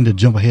don't mean to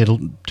jump ahead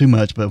too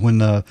much. But when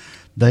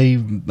they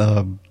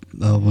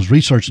was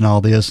researching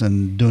all this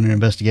and doing their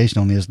investigation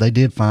on this, they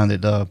did find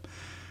that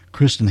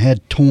Kristen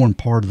had torn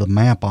part of the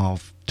map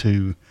off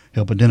to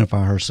help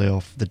identify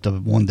herself, that the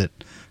one that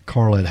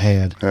Carla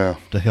had Yeah.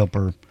 to help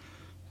her,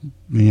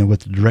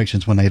 with the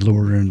directions when they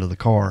lured her into the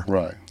car.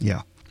 Right.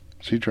 Yeah.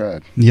 She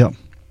tried. Yep.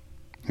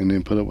 And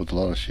then put up with a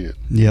lot of shit.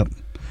 Yep.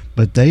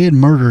 But they had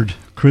murdered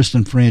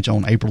Kristen French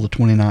on April the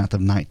 29th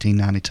of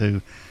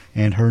 1992,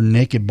 and her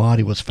naked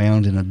body was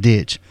found in a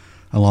ditch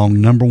along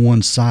number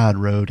 1 side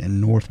road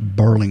in North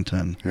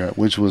Burlington. Yeah,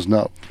 which was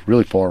not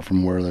really far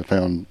from where they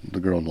found the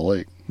girl in the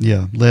lake.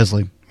 Yeah,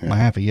 Leslie Yeah.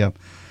 Mahaffey, yep.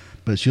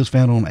 But she was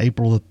found on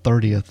April the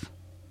 30th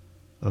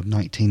of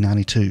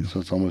 1992. So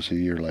it's almost a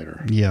year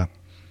later. Yeah.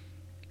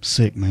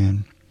 Sick,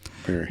 man.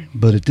 Very.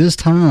 But at this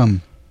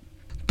time,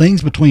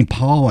 things between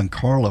Paul and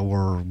Carla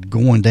were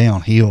going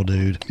downhill,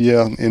 dude.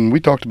 Yeah, and we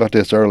talked about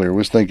this earlier. We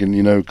was thinking,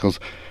 because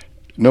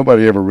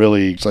nobody ever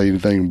really say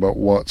anything about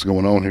what's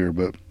going on here,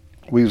 but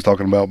we was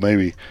talking about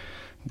maybe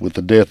with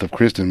the death of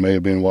Kristen may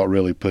have been what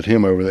really put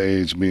him over the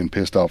edge, being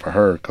pissed off at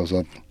her, because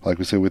like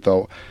we said, we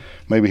thought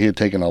maybe he had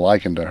taken a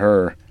liking to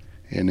her,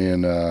 and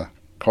then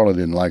Carla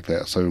didn't like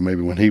that. So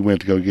maybe when he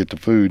went to go get the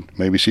food,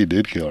 maybe she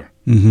did kill her.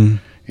 Mm-hmm.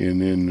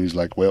 And then he's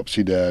like, well,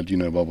 she died,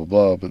 blah, blah,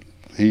 blah. But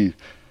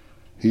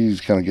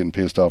he's kind of getting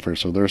pissed off here.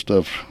 So their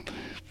stuff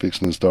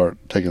fixing to start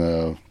taking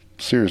a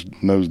serious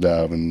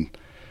nosedive, and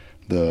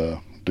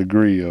the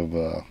degree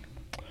of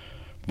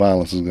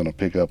violence is going to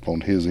pick up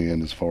on his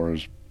end as far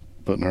as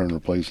putting her in her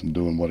place and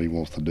doing what he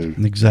wants to do.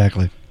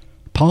 Exactly.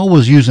 Paul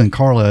was using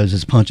Carla as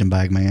his punching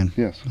bag, man.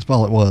 Yes. That's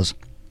all it was.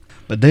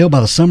 But Dale, by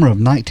the summer of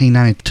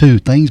 1992,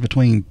 things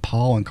between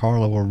Paul and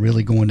Carla were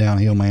really going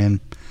downhill, man.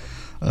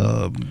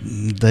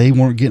 They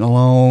weren't getting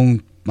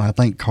along. I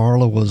think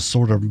Carla was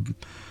sort of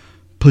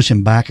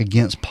pushing back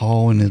against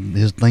Paul and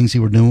his things he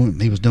was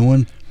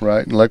doing.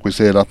 Right. And like we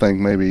said, I think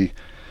maybe it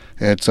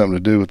had something to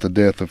do with the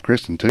death of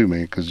Kristen too,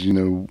 man, because,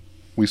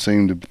 we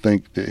seemed to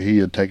think that he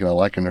had taken a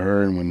liking to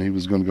her, and when he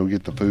was going to go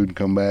get the food and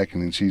come back,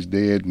 and then she's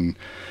dead, and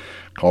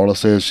Carla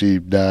says she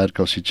died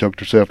because she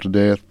choked herself to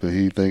death, but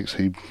he thinks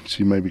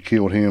she maybe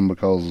killed him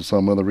because of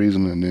some other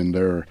reason, and then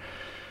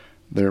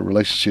their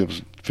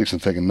relationship's fixing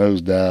to take a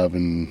nosedive,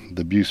 and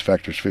the abuse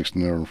factor's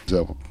fixing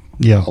to up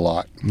Yeah. a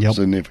lot, Yep.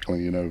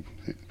 significantly.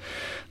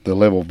 The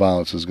level of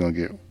violence is going to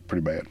get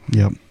pretty bad.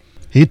 Yep.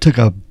 He took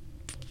a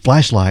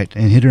flashlight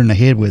and hit her in the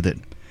head with it.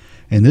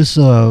 And this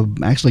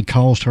actually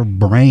caused her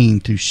brain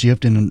to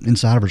shift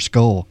inside of her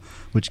skull,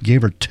 which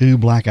gave her 2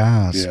 black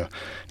eyes. Yeah,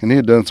 and he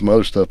had done some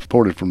other stuff,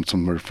 reported from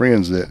some of her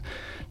friends, that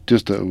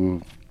just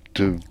to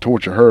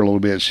torture her a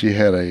little bit, she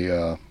had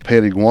a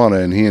pet iguana,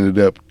 and he ended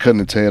up cutting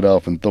its head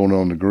off and throwing it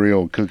on the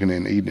grill, cooking it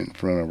and eating it in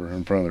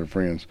front of her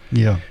friends.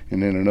 Yeah.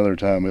 And then another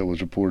time it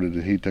was reported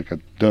that he took a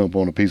dump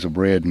on a piece of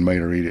bread and made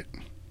her eat it.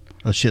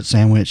 A shit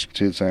sandwich.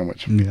 Shit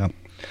sandwich. Yeah.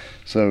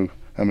 So,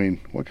 I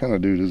mean, what kind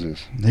of dude is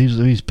this? He's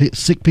a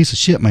sick piece of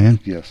shit, man.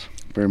 Yes,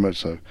 very much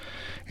so.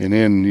 And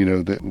then,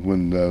 that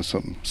when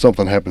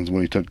something happens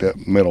when he took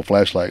that metal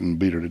flashlight and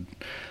beat her to,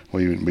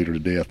 well, he didn't beat her to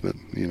death, but,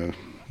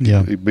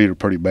 Yeah. he beat her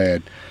pretty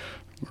bad.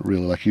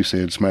 Really, like you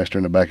said, smashed her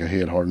in the back of the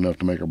head hard enough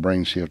to make her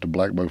brain shift to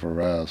black both of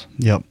her eyes.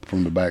 Yep.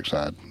 From the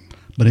backside.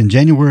 But in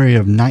January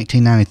of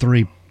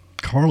 1993,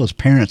 Carla's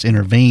parents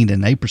intervened,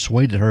 and they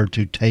persuaded her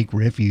to take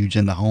refuge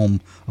in the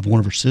home of one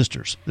of her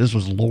sisters. This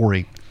was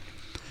Lori,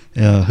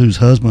 whose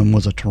husband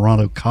was a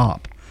Toronto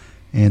cop.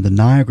 And the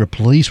Niagara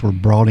police were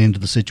brought into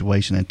the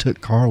situation and took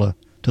Carla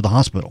to the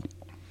hospital.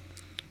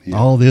 Yeah.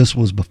 All this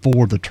was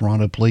before the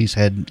Toronto police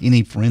had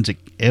any forensic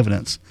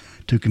evidence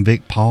to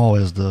convict Paul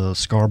as the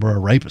Scarborough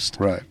rapist.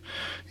 Right.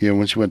 Yeah,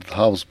 when she went to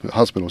the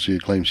hospital, she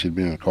had claimed she had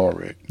been in a car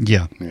wreck.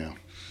 Yeah. Yeah.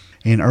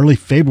 In early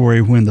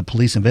February, when the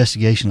police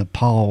investigation of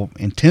Paul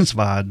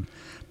intensified,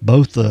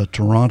 both the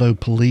Toronto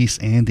police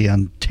and the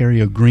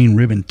Ontario Green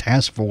Ribbon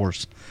Task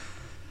Force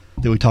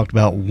that we talked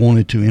about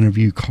wanted to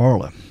interview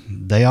Carla.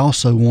 They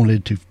also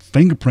wanted to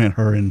fingerprint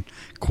her and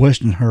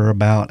question her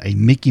about a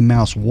Mickey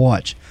Mouse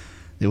watch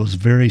that was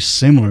very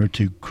similar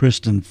to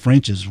Kristen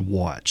French's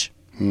watch.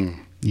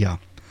 Yeah.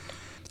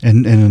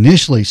 And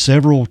initially,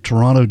 several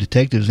Toronto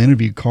detectives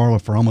interviewed Carla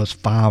for almost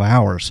 5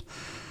 hours.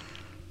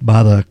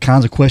 By the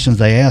kinds of questions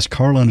they asked,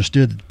 Carla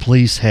understood that the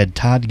police had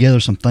tied together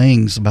some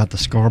things about the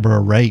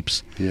Scarborough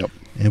rapes. Yep.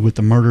 And with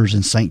the murders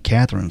in St.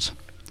 Catharines.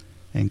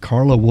 And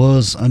Carla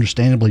was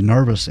understandably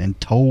nervous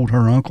and told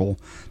her uncle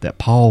that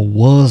Paul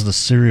was the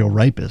serial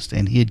rapist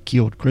and he had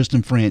killed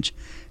Kristen French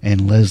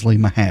and Leslie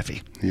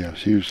Mahaffey. Yeah,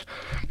 she was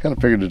kind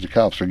of figured that the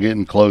cops are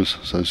getting close,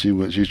 so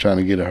she's trying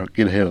to get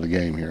ahead of the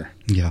game here.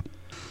 Yeah.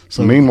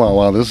 So meanwhile,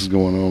 while this is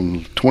going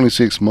on,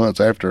 26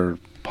 months after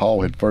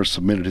Paul had first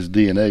submitted his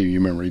DNA. You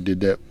remember he did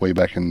that way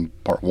back in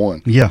part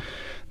 1. Yeah.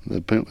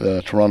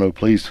 The Toronto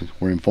police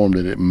were informed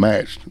that it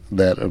matched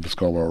that of the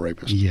Scarborough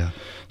rapist. Yeah.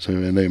 So,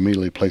 and they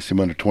immediately placed him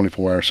under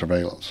 24-hour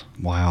surveillance.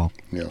 Wow.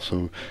 Yeah,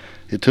 so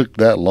it took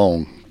that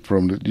long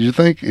do you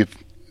think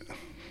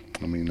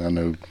I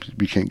know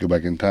we can't go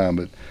back in time,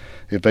 but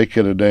if they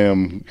could have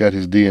got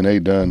his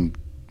DNA done,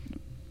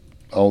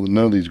 none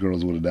of these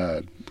girls would have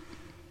died.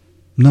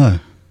 No.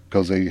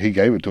 Because he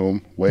gave it to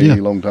them a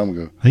long time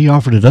ago. He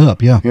offered it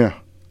up, yeah. Yeah,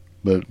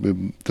 but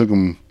it took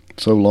him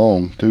so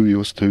long, 2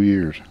 years. 2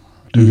 years,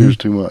 2 years,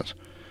 2 months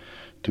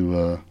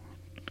to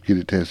get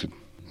it tested.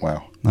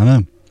 Wow. I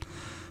know.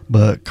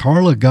 But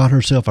Carla got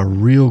herself a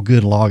real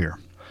good lawyer.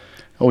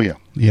 Oh, yeah.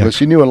 Yeah. But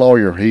she knew a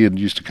lawyer. He had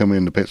used to come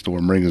in the pet store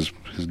and bring his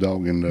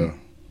dog in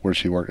where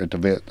she worked, at the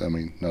vet. I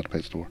mean, not the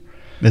pet store.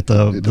 At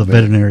the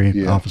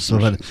veterinary office.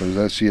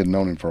 So she had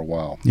known him for a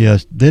while. Yeah,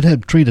 they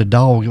had treated a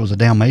dog. It was a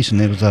Dalmatian.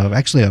 It was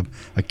actually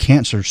a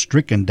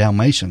cancer-stricken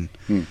Dalmatian.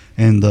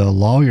 And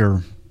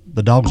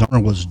the dog's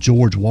owner was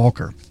George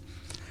Walker.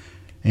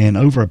 And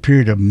over a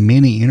period of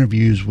many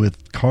interviews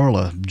with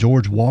Carla,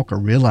 George Walker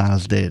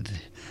realized that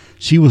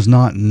she was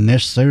not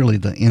necessarily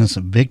the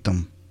innocent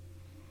victim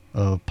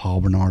of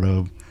Paul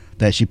Bernardo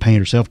that she painted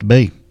herself to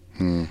be.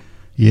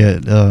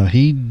 Yet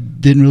he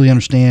didn't really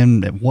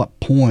understand at what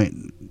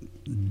point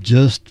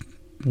just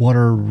what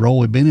her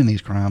role had been in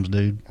these crimes,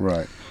 dude.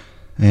 Right.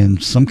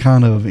 And some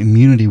kind of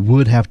immunity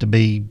would have to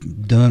be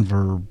done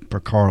for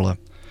Carla.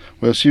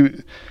 Well,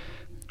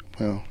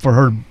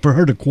 for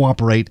her to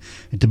cooperate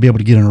and to be able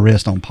to get an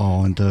arrest on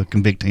Paul and to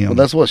convict him. Well,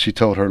 that's what she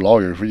told her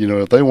lawyer.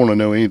 If they want to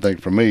know anything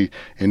from me,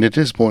 and at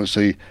this point,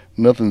 see,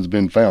 nothing's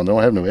been found. They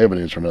don't have no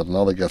evidence or nothing.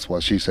 All they got's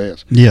what she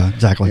says. Yeah,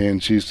 exactly.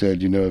 And she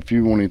said, if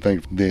you want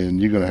anything, then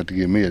you're going to have to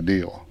give me a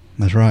deal.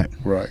 That's right.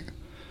 Right.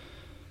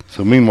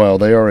 So meanwhile,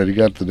 they already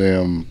got the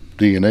damn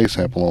DNA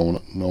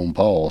sample on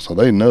Paul, so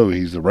they know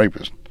he's the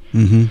rapist.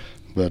 Mm-hmm.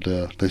 But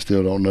they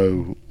still don't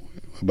know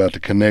about the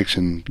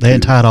connection. They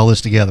hadn't tied all this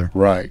together.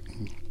 Right.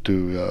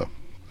 To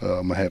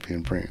Mahaffey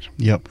and French.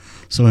 Yep.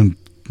 So in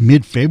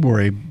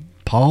mid-February,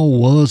 Paul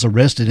was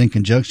arrested in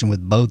conjunction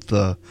with both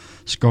the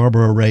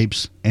Scarborough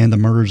rapes and the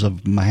murders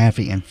of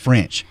Mahaffey and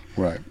French.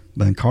 Right.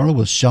 But Carla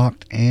was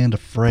shocked and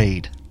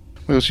afraid.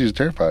 Well, she was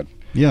terrified.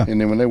 Yeah. And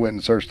then when they went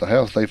and searched the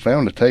house, they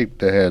found a tape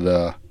that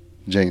had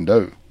Jane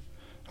Doe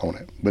on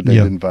it, but they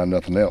didn't find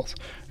nothing else.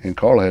 And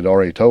Carla had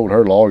already told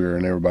her lawyer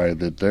and everybody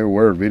that there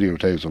were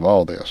videotapes of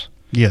all this.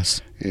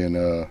 Yes. And,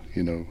 other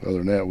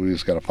than that, we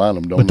just got to find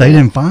them. But they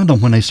didn't find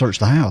them when they searched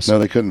the house. No,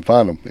 they couldn't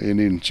find them.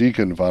 And even she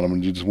couldn't find them.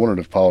 And you just wondered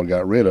if Paul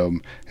got rid of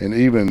them. And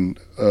even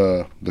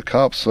the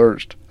cops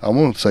searched, I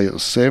want to say it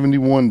was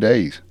 71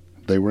 days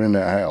they were in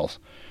that house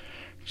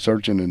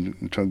searching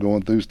and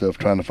going through stuff,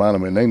 trying to find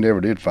them. And they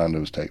never did find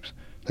those tapes.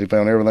 They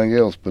found everything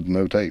else but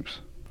no tapes.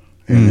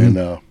 And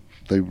then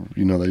they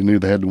knew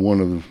they had the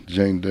one of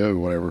Jane Doe or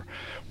whatever.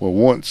 Well,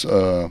 once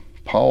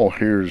Paul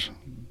hears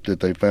that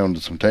they found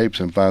some tapes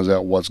and finds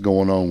out what's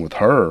going on with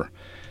her,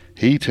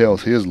 he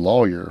tells his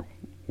lawyer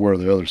where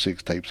the other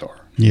 6 tapes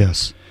are.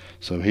 Yes.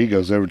 So he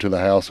goes over to the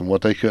house, and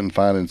what they couldn't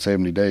find in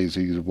 70 days,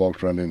 he just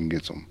walks right in and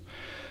gets them.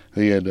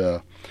 He had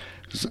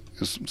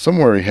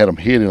somewhere he had them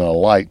hid in a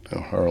light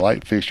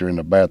fixture in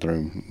the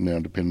bathroom. Now,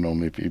 depending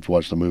on if you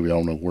watch the movie, I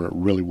don't know where it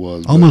really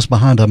was. Almost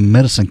behind a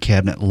medicine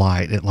cabinet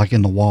light, like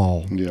in the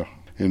wall. Yeah.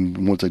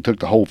 And once they took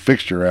the whole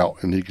fixture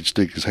out, and he could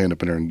stick his hand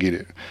up in there and get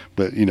it.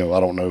 But, I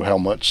don't know how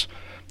much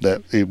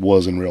that it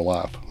was in real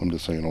life. I'm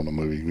just saying on the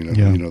movie,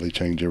 they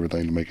changed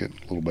everything to make it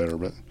a little better,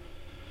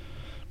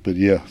 but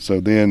yeah.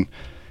 So then,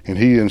 and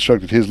he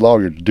instructed his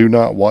lawyer to do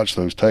not watch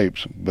those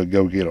tapes, but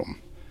go get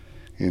them.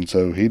 And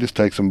so he just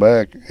takes them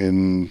back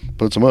and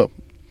puts them up,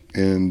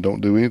 and don't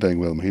do anything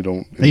with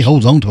them. He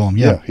holds on to them.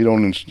 Yeah.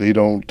 He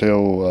don't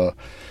tell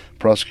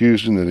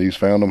prosecution that he's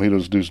found them. He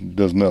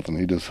does nothing.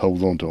 He just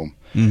holds on to them,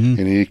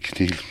 and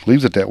he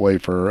leaves it that way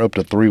for up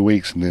to 3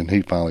 weeks, and then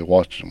he finally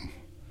watches them.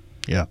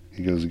 Yeah.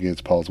 He goes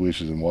against Paul's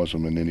wishes and watches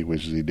them, and then he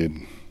wishes he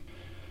didn't.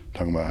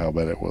 Talking about how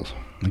bad it was.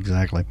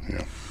 Exactly.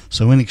 Yeah.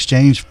 So in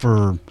exchange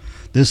for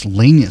this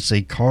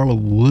leniency, Carla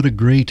would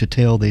agree to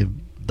tell the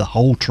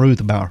whole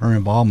truth about her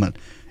involvement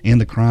in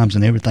the crimes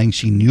and everything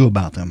she knew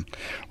about them.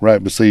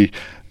 Right, but see,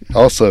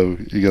 also,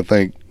 you got to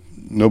think,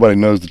 nobody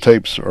knows the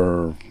tapes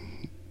are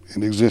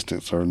in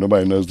existence, or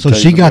nobody knows the tapes.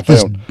 So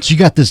she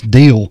got this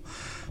deal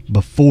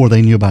before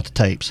they knew about the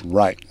tapes.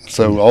 Right.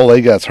 So all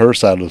they got is her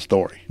side of the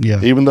story.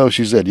 Yeah. Even though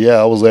she said,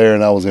 I was there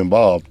and I was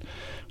involved.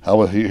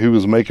 He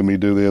was making me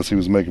do this. He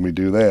was making me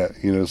do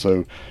that.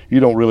 So you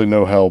don't really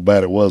know how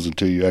bad it was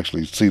until you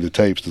actually see the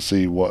tapes to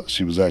see what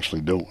she was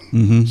actually doing.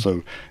 Mm-hmm.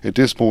 So at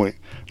this point,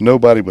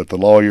 nobody but the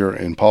lawyer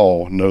and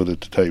Paul know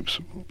that the tapes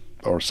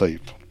are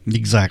safe.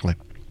 Exactly.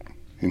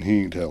 And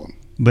he ain't telling.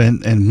 But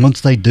and once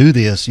they do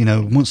this,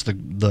 once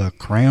the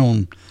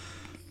Crown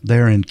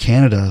there in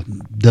Canada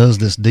does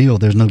this deal,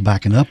 there's no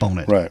backing up on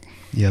it. Right.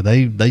 Yeah,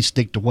 they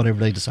stick to whatever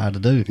they decide to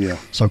do. Yeah.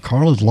 So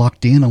Carla's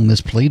locked in on this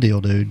plea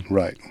deal, dude.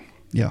 Right.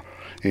 Yeah.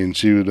 And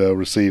she would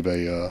receive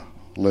a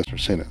lesser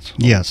sentence.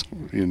 Yes.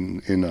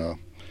 In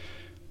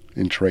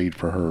in trade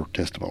for her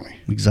testimony.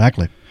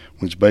 Exactly.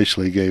 Which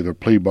basically gave their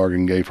plea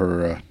bargain, gave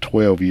her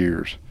 12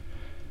 years.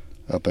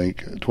 I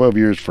think 12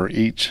 years for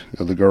each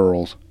of the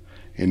girls.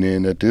 And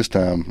then at this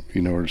time,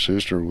 her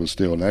sister was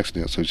still an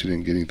accident, so she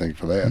didn't get anything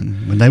for that.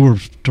 When they were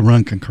to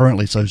run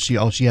concurrently, so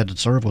all she had to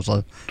serve was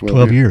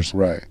 12 years.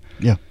 Right.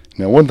 Yeah.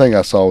 Now, one thing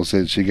I saw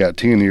said she got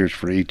 10 years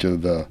for each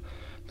of the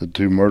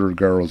two murdered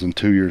girls and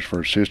 2 years for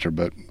her sister,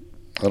 but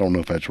I don't know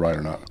if that's right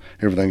or not.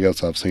 Everything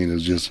else I've seen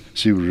is just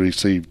she would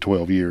receive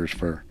 12 years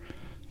for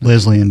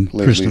Leslie and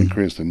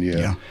Kristen,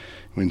 yeah.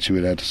 When she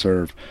would have to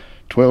serve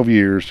 12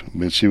 years,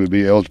 but she would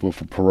be eligible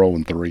for parole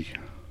in 3.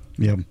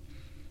 Yeah.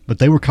 But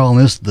they were calling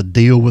this the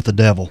deal with the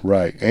devil.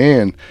 Right.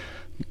 And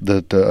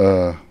that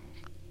the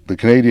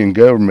Canadian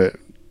government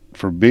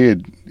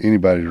forbid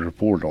anybody to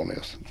report on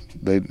this.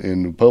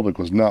 And the public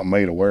was not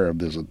made aware of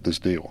this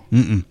deal.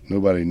 Mm-mm.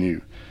 Nobody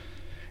knew.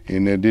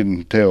 And they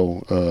didn't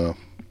tell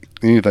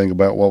anything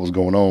about what was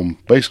going on.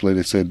 Basically,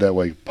 they said that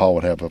way Paul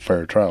would have a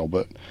fair trial,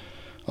 but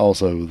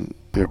also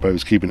everybody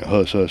was keeping it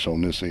hush-hush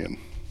on this end.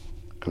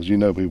 Because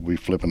people be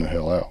flipping the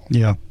hell out.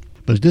 Yeah.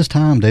 But at this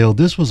time, Dale,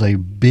 this was a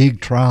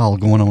big trial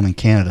going on in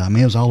Canada. I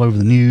mean, it was all over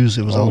the news.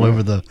 It was all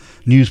over the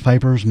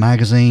newspapers,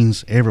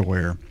 magazines,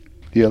 everywhere.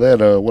 Yeah,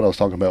 that what I was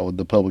talking about with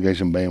the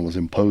publication ban was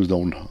imposed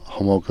on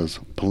Homolka's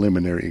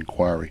preliminary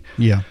inquiry.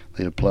 Yeah.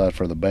 They applied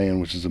for the ban,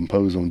 which is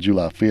imposed on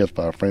July 5th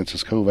by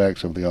Frances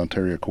Kovacs of the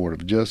Ontario Court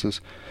of Justice.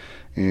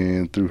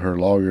 And through her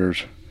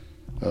lawyers,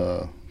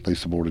 they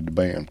supported the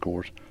ban, of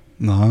course.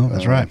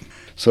 That's right.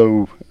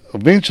 So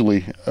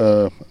eventually,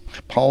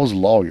 Paul's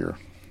lawyer,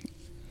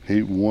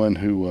 one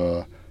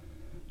who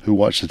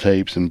watched the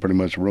tapes and pretty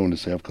much ruined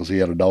himself because he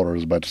had a daughter who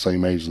was about the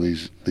same age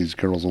as these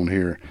girls on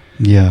here.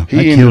 Yeah,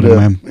 he killed him,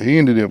 man. He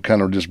ended up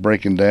kind of just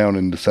breaking down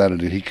and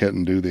decided that he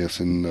couldn't do this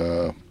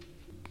and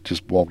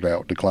just walked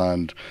out,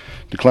 declined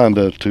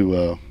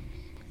to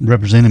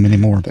represent him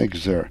anymore. Thank you,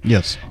 sir.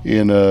 Yes.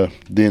 And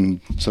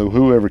then, so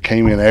whoever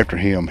came in after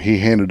him, he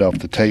handed off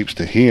the tapes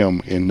to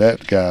him, and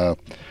that guy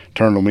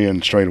turned them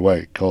in straight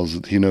away because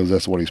he knows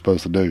that's what he's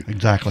supposed to do.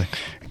 Exactly.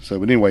 So,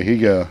 but anyway, he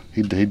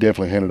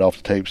definitely handed off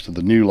the tapes to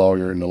the new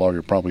lawyer, and the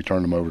lawyer promptly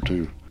turned them over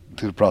to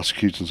the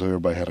prosecution, so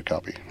everybody had a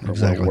copy, or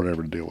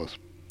whatever the deal was.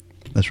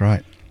 That's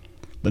right.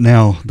 But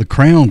now, the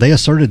Crown, they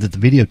asserted that the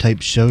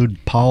videotape showed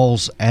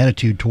Paul's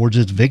attitude towards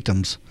his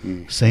victims,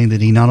 saying that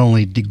he not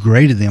only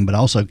degraded them, but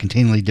also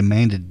continually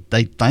demanded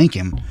they thank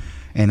him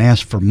and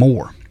ask for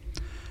more.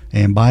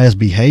 And by his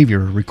behavior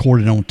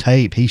recorded on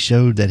tape, he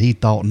showed that he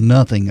thought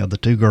nothing of the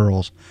 2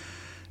 girls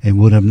and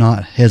would have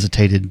not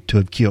hesitated to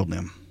have killed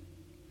them.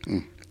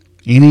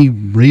 Any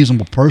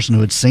reasonable person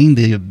who had seen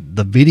the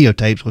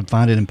videotapes would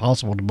find it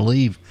impossible to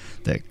believe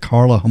that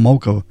Karla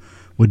Homolka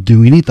would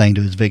do anything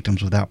to his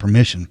victims without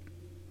permission.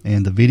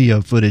 And the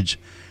video footage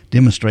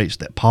demonstrates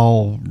that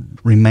Paul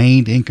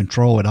remained in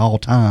control at all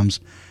times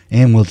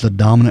and was the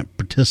dominant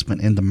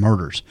participant in the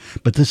murders.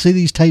 But to see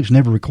these tapes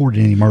never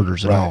recorded any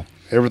murders at all.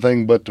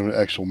 Everything but the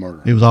actual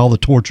murder. It was all the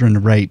torture and the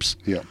rapes.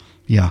 Yeah.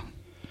 Yeah.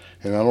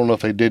 And I don't know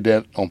if they did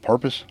that on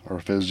purpose or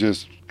if it was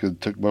just because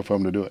it took both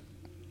of them to do it.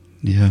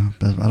 Yeah,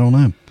 I don't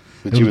know.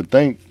 But you would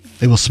think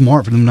it was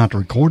smart for them not to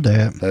record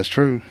that. That's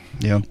true.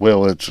 Yeah.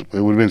 Well, it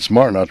would have been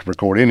smart not to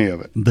record any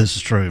of it. This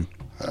is true.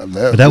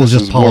 But that was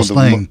just Paul's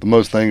thing. The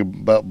most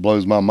thing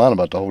blows my mind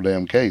about the whole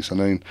damn case. I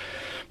mean,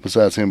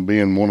 besides him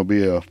want to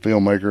be a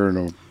filmmaker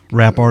and a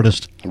rap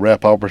artist,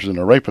 and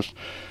a rapist.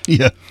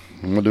 Yeah.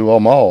 I'm gonna do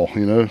them all,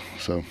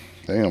 So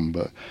damn,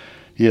 but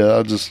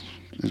yeah,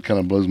 it kind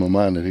of blows my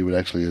mind that he would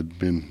actually have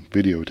been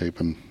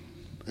videotaping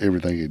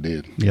everything he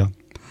did. Yeah.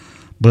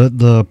 But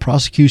the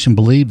prosecution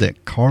believed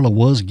that Karla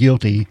was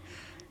guilty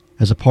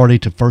as a party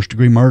to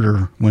first-degree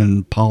murder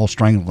when Paul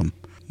strangled them,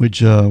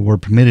 which were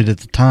permitted at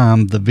the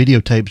time. The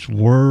videotapes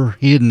were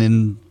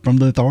hidden from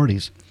the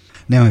authorities.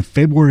 Now, in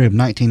February of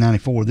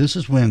 1994, this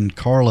is when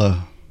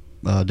Karla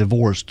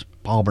divorced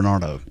Paul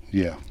Bernardo.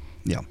 Yeah.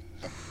 Yeah.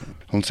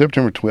 On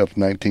September 12th,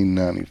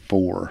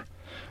 1994,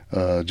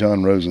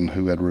 John Rosen,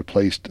 who had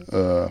replaced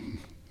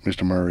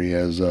Mr. Murray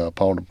as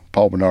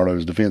Paul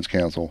Bernardo's defense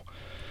counsel,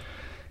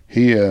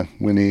 he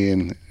went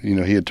in,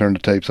 he had turned the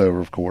tapes over,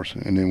 of course,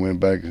 and then went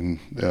back and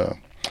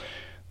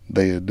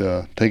they had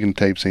taken the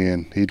tapes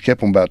in. He'd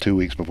kept them about 2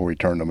 weeks before he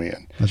turned them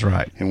in. That's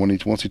right. And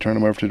once he turned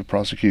them over to the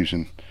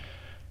prosecution,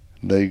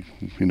 they,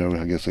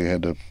 I guess they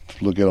had to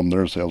look at them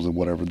themselves and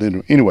whatever.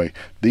 Then, anyway,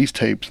 these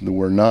tapes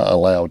were not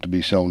allowed to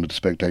be shown to the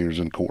spectators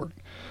in court.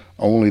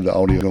 Only the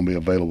audio was going to be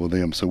available to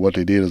them. So what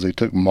they did is they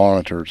took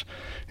monitors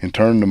and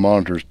turned the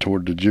monitors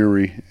toward the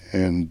jury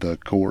and the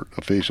court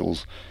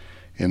officials,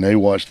 and they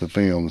watched the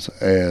films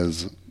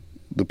as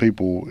the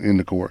people in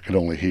the court could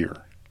only hear.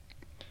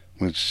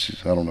 Which,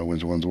 I don't know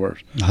which one's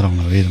worse. I don't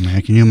know either,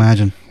 man. Can you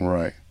imagine?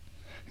 Right.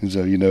 And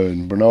so,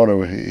 and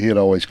Bernardo, he had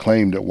always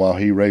claimed that while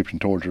he raped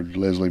and tortured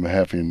Leslie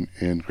Mahaffey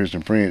and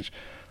Kristen French,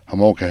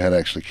 Homolka had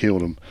actually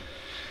killed him.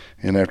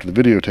 And after the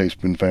videotape's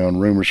been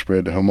found, rumors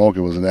spread that Homolka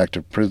was an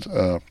active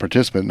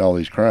participant in all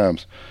these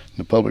crimes.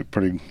 The public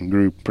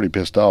grew pretty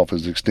pissed off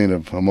as the extent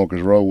of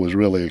Homolka's role was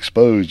really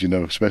exposed,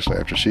 especially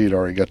after she had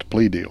already got the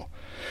plea deal.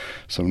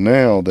 So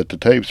now that the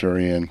tapes are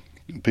in,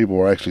 people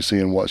are actually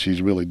seeing what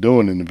she's really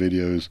doing in the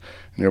videos,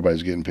 and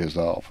everybody's getting pissed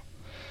off.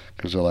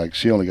 Because they're like,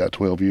 she only got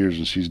 12 years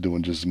and she's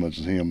doing just as much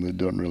as him. It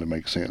doesn't really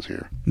make sense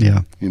here.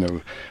 Yeah.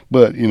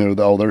 But,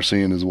 all they're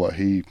seeing is what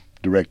he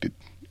directed,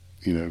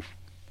 as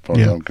far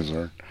as I'm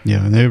concerned.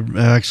 Yeah, and they're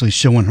actually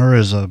showing her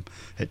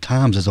at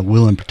times as a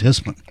willing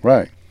participant.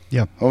 Right.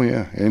 Yeah. Oh,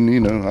 yeah.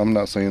 And, I'm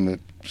not saying that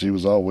she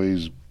was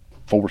always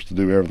forced to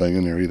do everything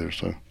in there either,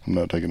 so I'm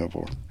not taking up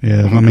for her.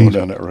 Yeah, I'm going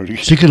down that road again.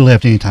 She could have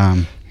left any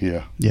time.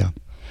 Yeah. Yeah.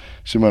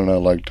 She might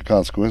not like the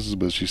consequences,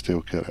 but she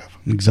still could have.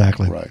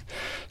 Exactly. Right.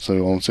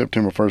 So on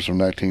September 1st of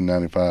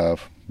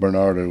 1995,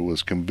 Bernardo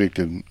was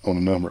convicted on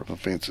a number of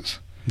offenses.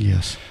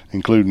 Yes.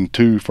 Including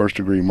 2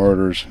 first-degree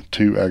murders,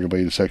 2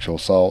 aggravated sexual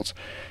assaults.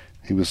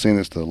 He was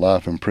sentenced to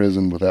life in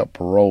prison without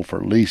parole for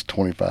at least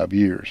 25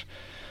 years.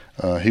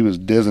 He was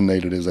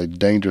designated as a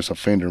dangerous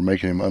offender,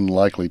 making him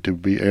unlikely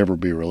to ever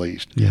be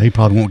released. Yeah, he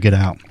probably won't get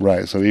out.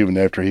 Right. So even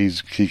after he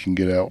can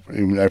get out,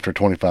 even after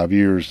 25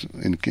 years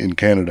in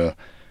Canada,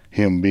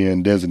 him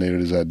being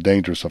designated as a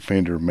dangerous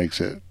offender makes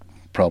it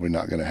probably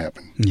not going to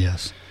happen.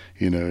 Yes.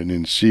 And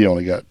then she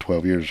only got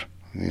 12 years,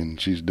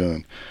 and she's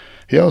done.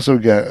 He also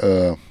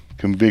got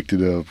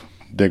convicted of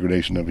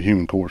degradation of a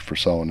human corpse for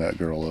sawing that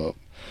girl up.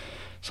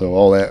 So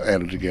all that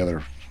added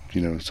together,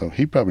 so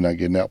he probably not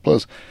getting out.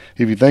 Plus,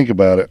 if you think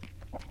about it,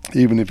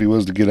 even if he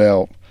was to get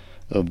out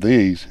of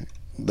these,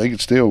 they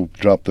could still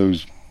drop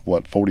those,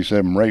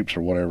 47 rapes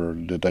or whatever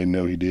that they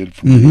know he did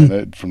from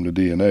the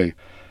DNA.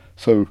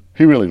 So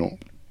he really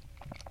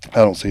I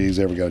don't see he's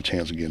ever got a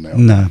chance of getting out.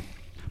 No.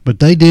 But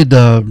they did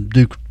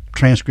do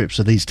transcripts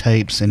of these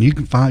tapes, and you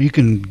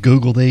can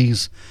Google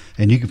these,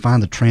 and you can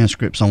find the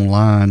transcripts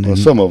online. Well,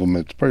 some of them,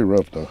 it's pretty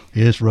rough, though.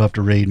 It's rough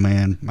to read,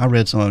 man. I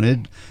read some of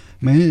it.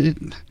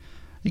 It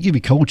give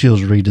you cold chills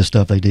to read this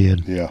stuff they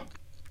did. Yeah.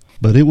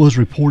 But it was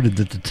reported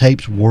that the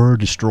tapes were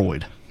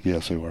destroyed.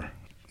 Yes, they were.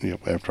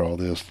 Yep, after all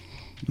this,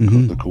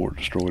 Mm-hmm. the court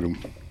destroyed them.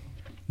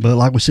 But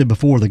like we said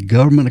before, the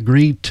government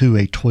agreed to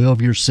a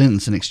 12-year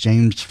sentence in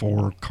exchange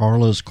for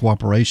Carla's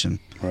cooperation.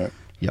 Right.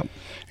 Yep.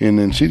 And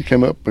then she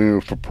came up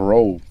for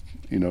parole.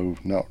 It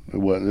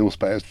was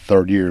past the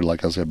 3rd year,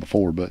 like I said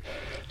before, but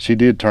she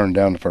did turn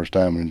down the first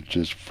time and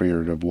just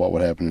feared of what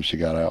would happen if she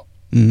got out.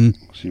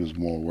 Mm-hmm. She was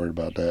more worried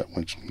about that,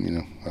 which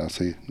I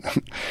see,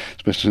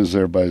 especially as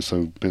everybody's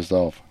so pissed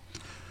off.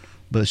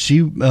 But she,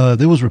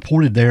 there was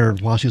reported there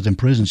while she was in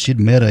prison, she'd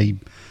met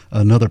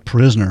another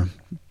prisoner.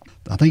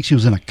 I think she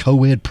was in a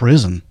co-ed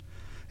prison,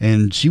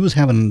 and she was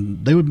there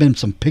would have been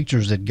some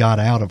pictures that got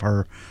out of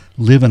her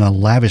living a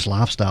lavish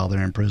lifestyle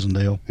there in prison,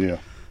 Dale. Yeah.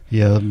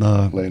 Yeah.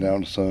 Laying out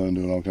in the sun,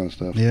 doing all kinds of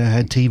stuff. Yeah,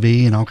 had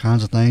TV and all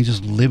kinds of things,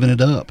 just living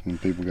it up.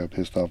 And people got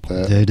pissed off at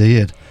that. They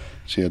did.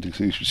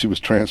 She was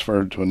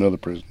transferred to another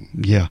prison.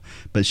 Yeah,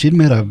 but she'd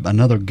met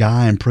another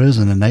guy in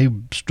prison, and they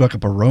struck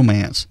up a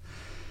romance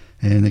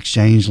and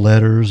exchanged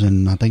letters,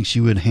 and I think she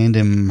would hand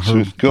him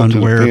her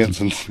underwear. To the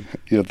fence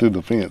through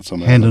the fence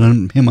somehow.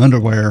 Handing him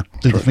underwear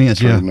through the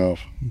fence, yeah.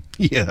 Off.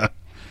 Yeah.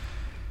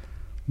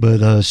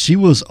 But she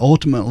was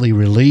ultimately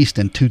released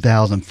in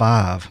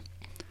 2005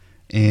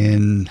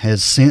 and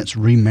has since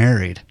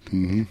remarried.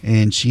 Mm-hmm.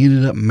 And she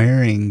ended up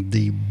marrying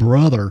the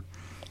brother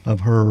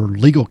of her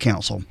legal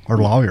counsel, her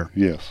lawyer.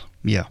 Yes.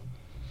 Yeah.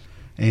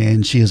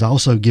 And she has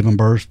also given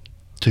birth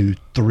to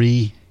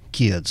 3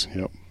 kids.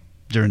 Yep.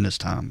 During this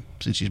time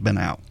since she's been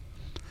out.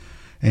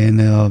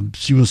 And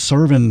she was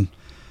serving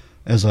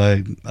as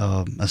a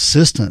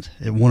assistant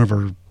at one of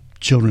her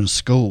children's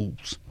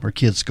schools, her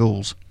kids'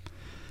 schools.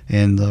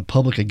 And the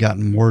public had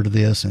gotten word of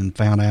this and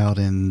found out,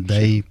 and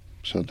they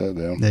shut that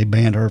down. They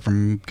banned her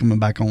from coming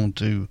back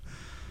onto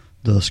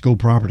the school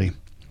property.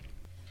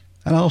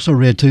 I also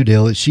read too,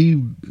 Dale, that she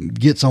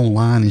gets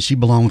online and she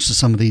belongs to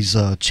some of these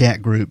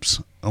chat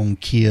groups on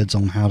kids,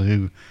 on how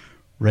to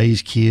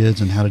raise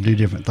kids and how to do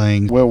different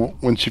things. Well,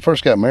 when she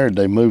first got married,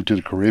 they moved to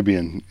the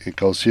Caribbean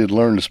because she had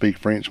learned to speak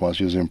French while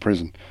she was in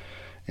prison,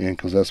 and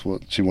because that's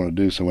what she wanted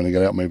to do. So when they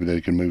got out, maybe they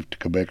could move to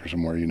Quebec or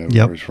somewhere,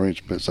 where it's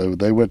French. But so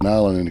they went to an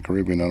island in the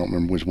Caribbean. I don't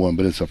remember which one,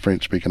 but it's a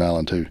French-speaking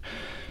island too.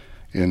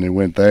 And they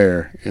went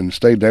there and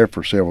stayed there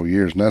for several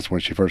years, and that's when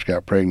she first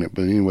got pregnant.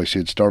 But anyway, she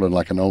had started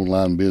like an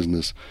online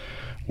business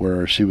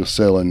where she was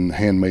selling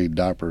handmade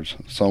diapers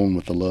sewn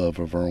with the love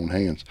of her own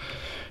hands,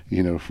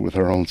 with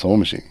her own sewing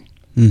machine.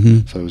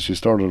 Mm-hmm. So she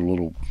started a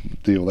little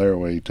deal their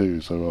way too.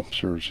 So I'm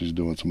sure she's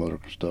doing some other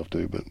stuff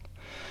too. But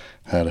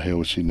how the hell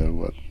would she know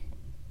what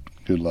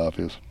good life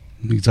is?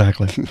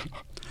 Exactly.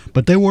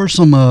 But there were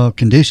some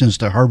conditions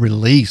to her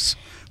release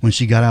when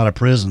she got out of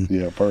prison.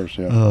 Yeah, first,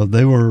 yeah.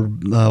 They were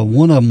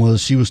one of them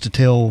was she was to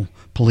tell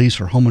police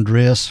her home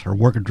address, her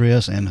work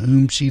address, and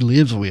whom she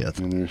lives with.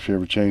 And if she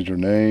ever changed her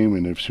name,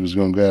 and if she was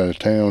going to go out of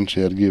town, she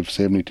had to give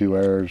 72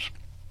 hours,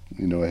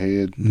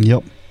 ahead.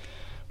 Yep.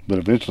 But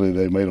eventually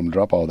they made them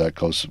drop all that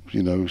because,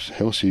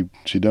 hell, she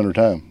done her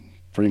time,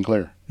 free and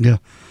clear. Yeah.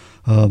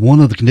 One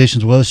of the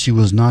conditions was she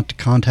was not to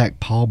contact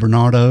Paul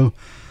Bernardo,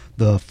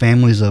 the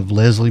families of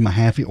Leslie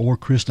Mahaffey or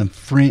Kristen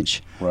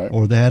French, right,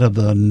 or that of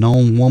the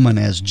known woman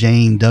as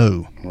Jane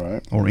Doe,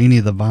 right, or any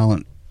of the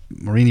violent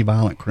or any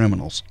violent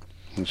criminals.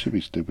 It should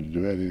be stupid to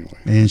do that anyway.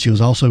 And she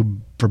was also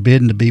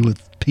forbidden to be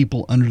with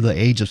people under the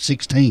age of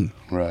 16.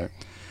 Right.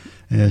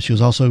 She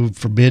was also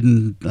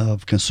forbidden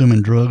of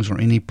consuming drugs or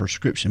any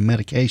prescription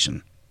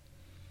medication.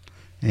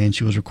 And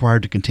she was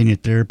required to continue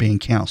therapy and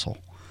counsel.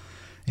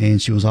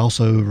 And she was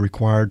also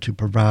required to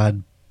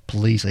provide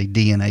police a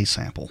DNA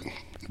sample.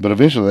 But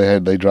eventually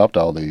they dropped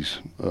all these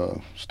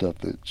stuff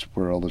that's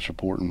where all this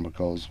reporting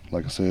because,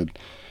 like I said,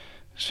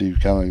 they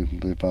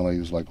finally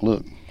was like,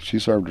 look, she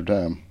served her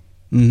time.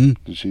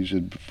 Mm-hmm. She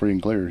should free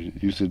and clear.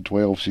 You said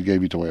 12, she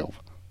gave you 12.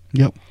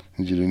 Yep.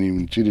 And she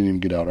didn't even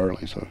get out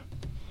early, so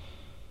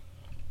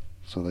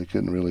they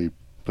couldn't really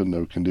put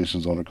no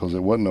conditions on her because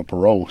it wasn't a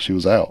parole. She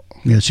was out.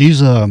 Yeah, she's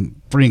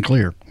free and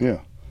clear. Yeah.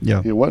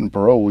 Yeah. It wasn't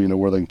parole,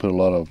 where they can put a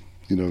lot of,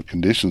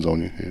 conditions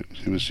on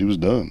you. She was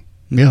done.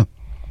 Yeah.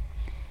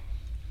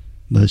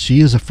 But she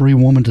is a free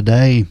woman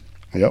today.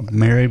 Yep.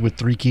 Married with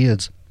 3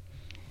 kids.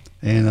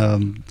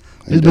 And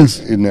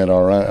isn't that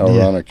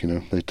ironic?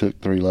 Yeah. They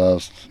took 3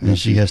 lives. And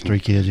she has 3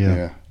 kids. Yeah.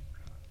 Yeah.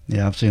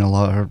 Yeah, I've seen a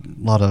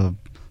lot of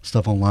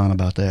stuff online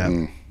about that.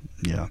 Mm.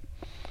 Yeah.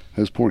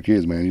 Those poor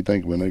kids, man. You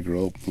think when they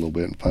grow up a little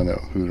bit and find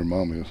out who their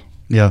mom is.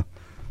 Yeah.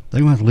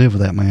 They're going to have to live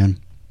with that, man.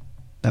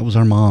 That was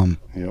our mom.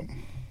 Yep.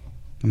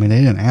 I mean, they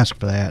didn't ask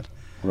for that.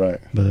 Right.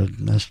 But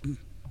that's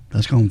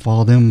going to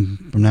follow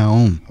them from now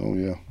on. Oh,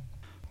 yeah.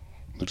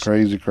 The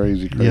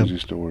crazy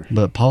story.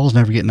 But Paul's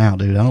never getting out,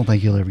 dude. I don't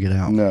think he'll ever get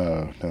out.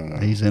 No.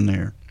 He's in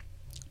there.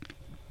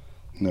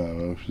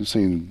 No, I've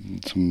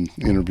seen some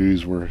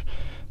interviews where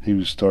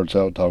he starts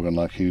out talking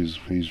like he's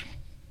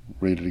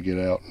ready to get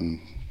out, and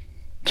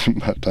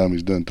by the time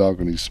he's done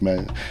talking, he's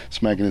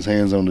smacking his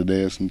hands on the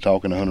desk and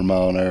talking 100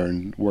 mile an hour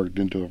and worked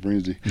into a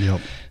frenzy.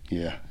 Yep.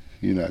 Yeah,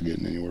 you're not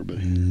getting anywhere,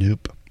 buddy.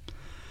 Nope.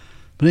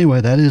 But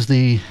anyway, that is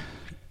the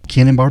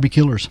Ken and Barbie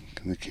Killers.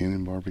 The Ken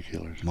and Barbie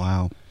Killers.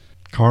 Wow.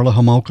 Carla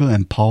Homolka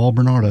and Paul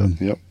Bernardo.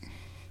 Yep.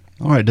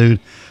 All right, dude.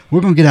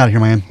 We're going to get out of here,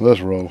 man. Let's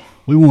roll.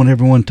 We want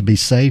everyone to be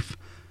safe.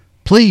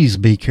 Please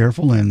be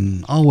careful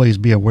and always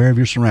be aware of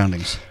your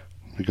surroundings.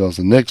 Because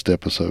the next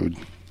episode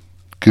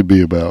could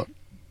be about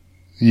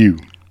you.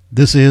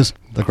 This is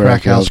the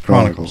Crack House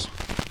Chronicles.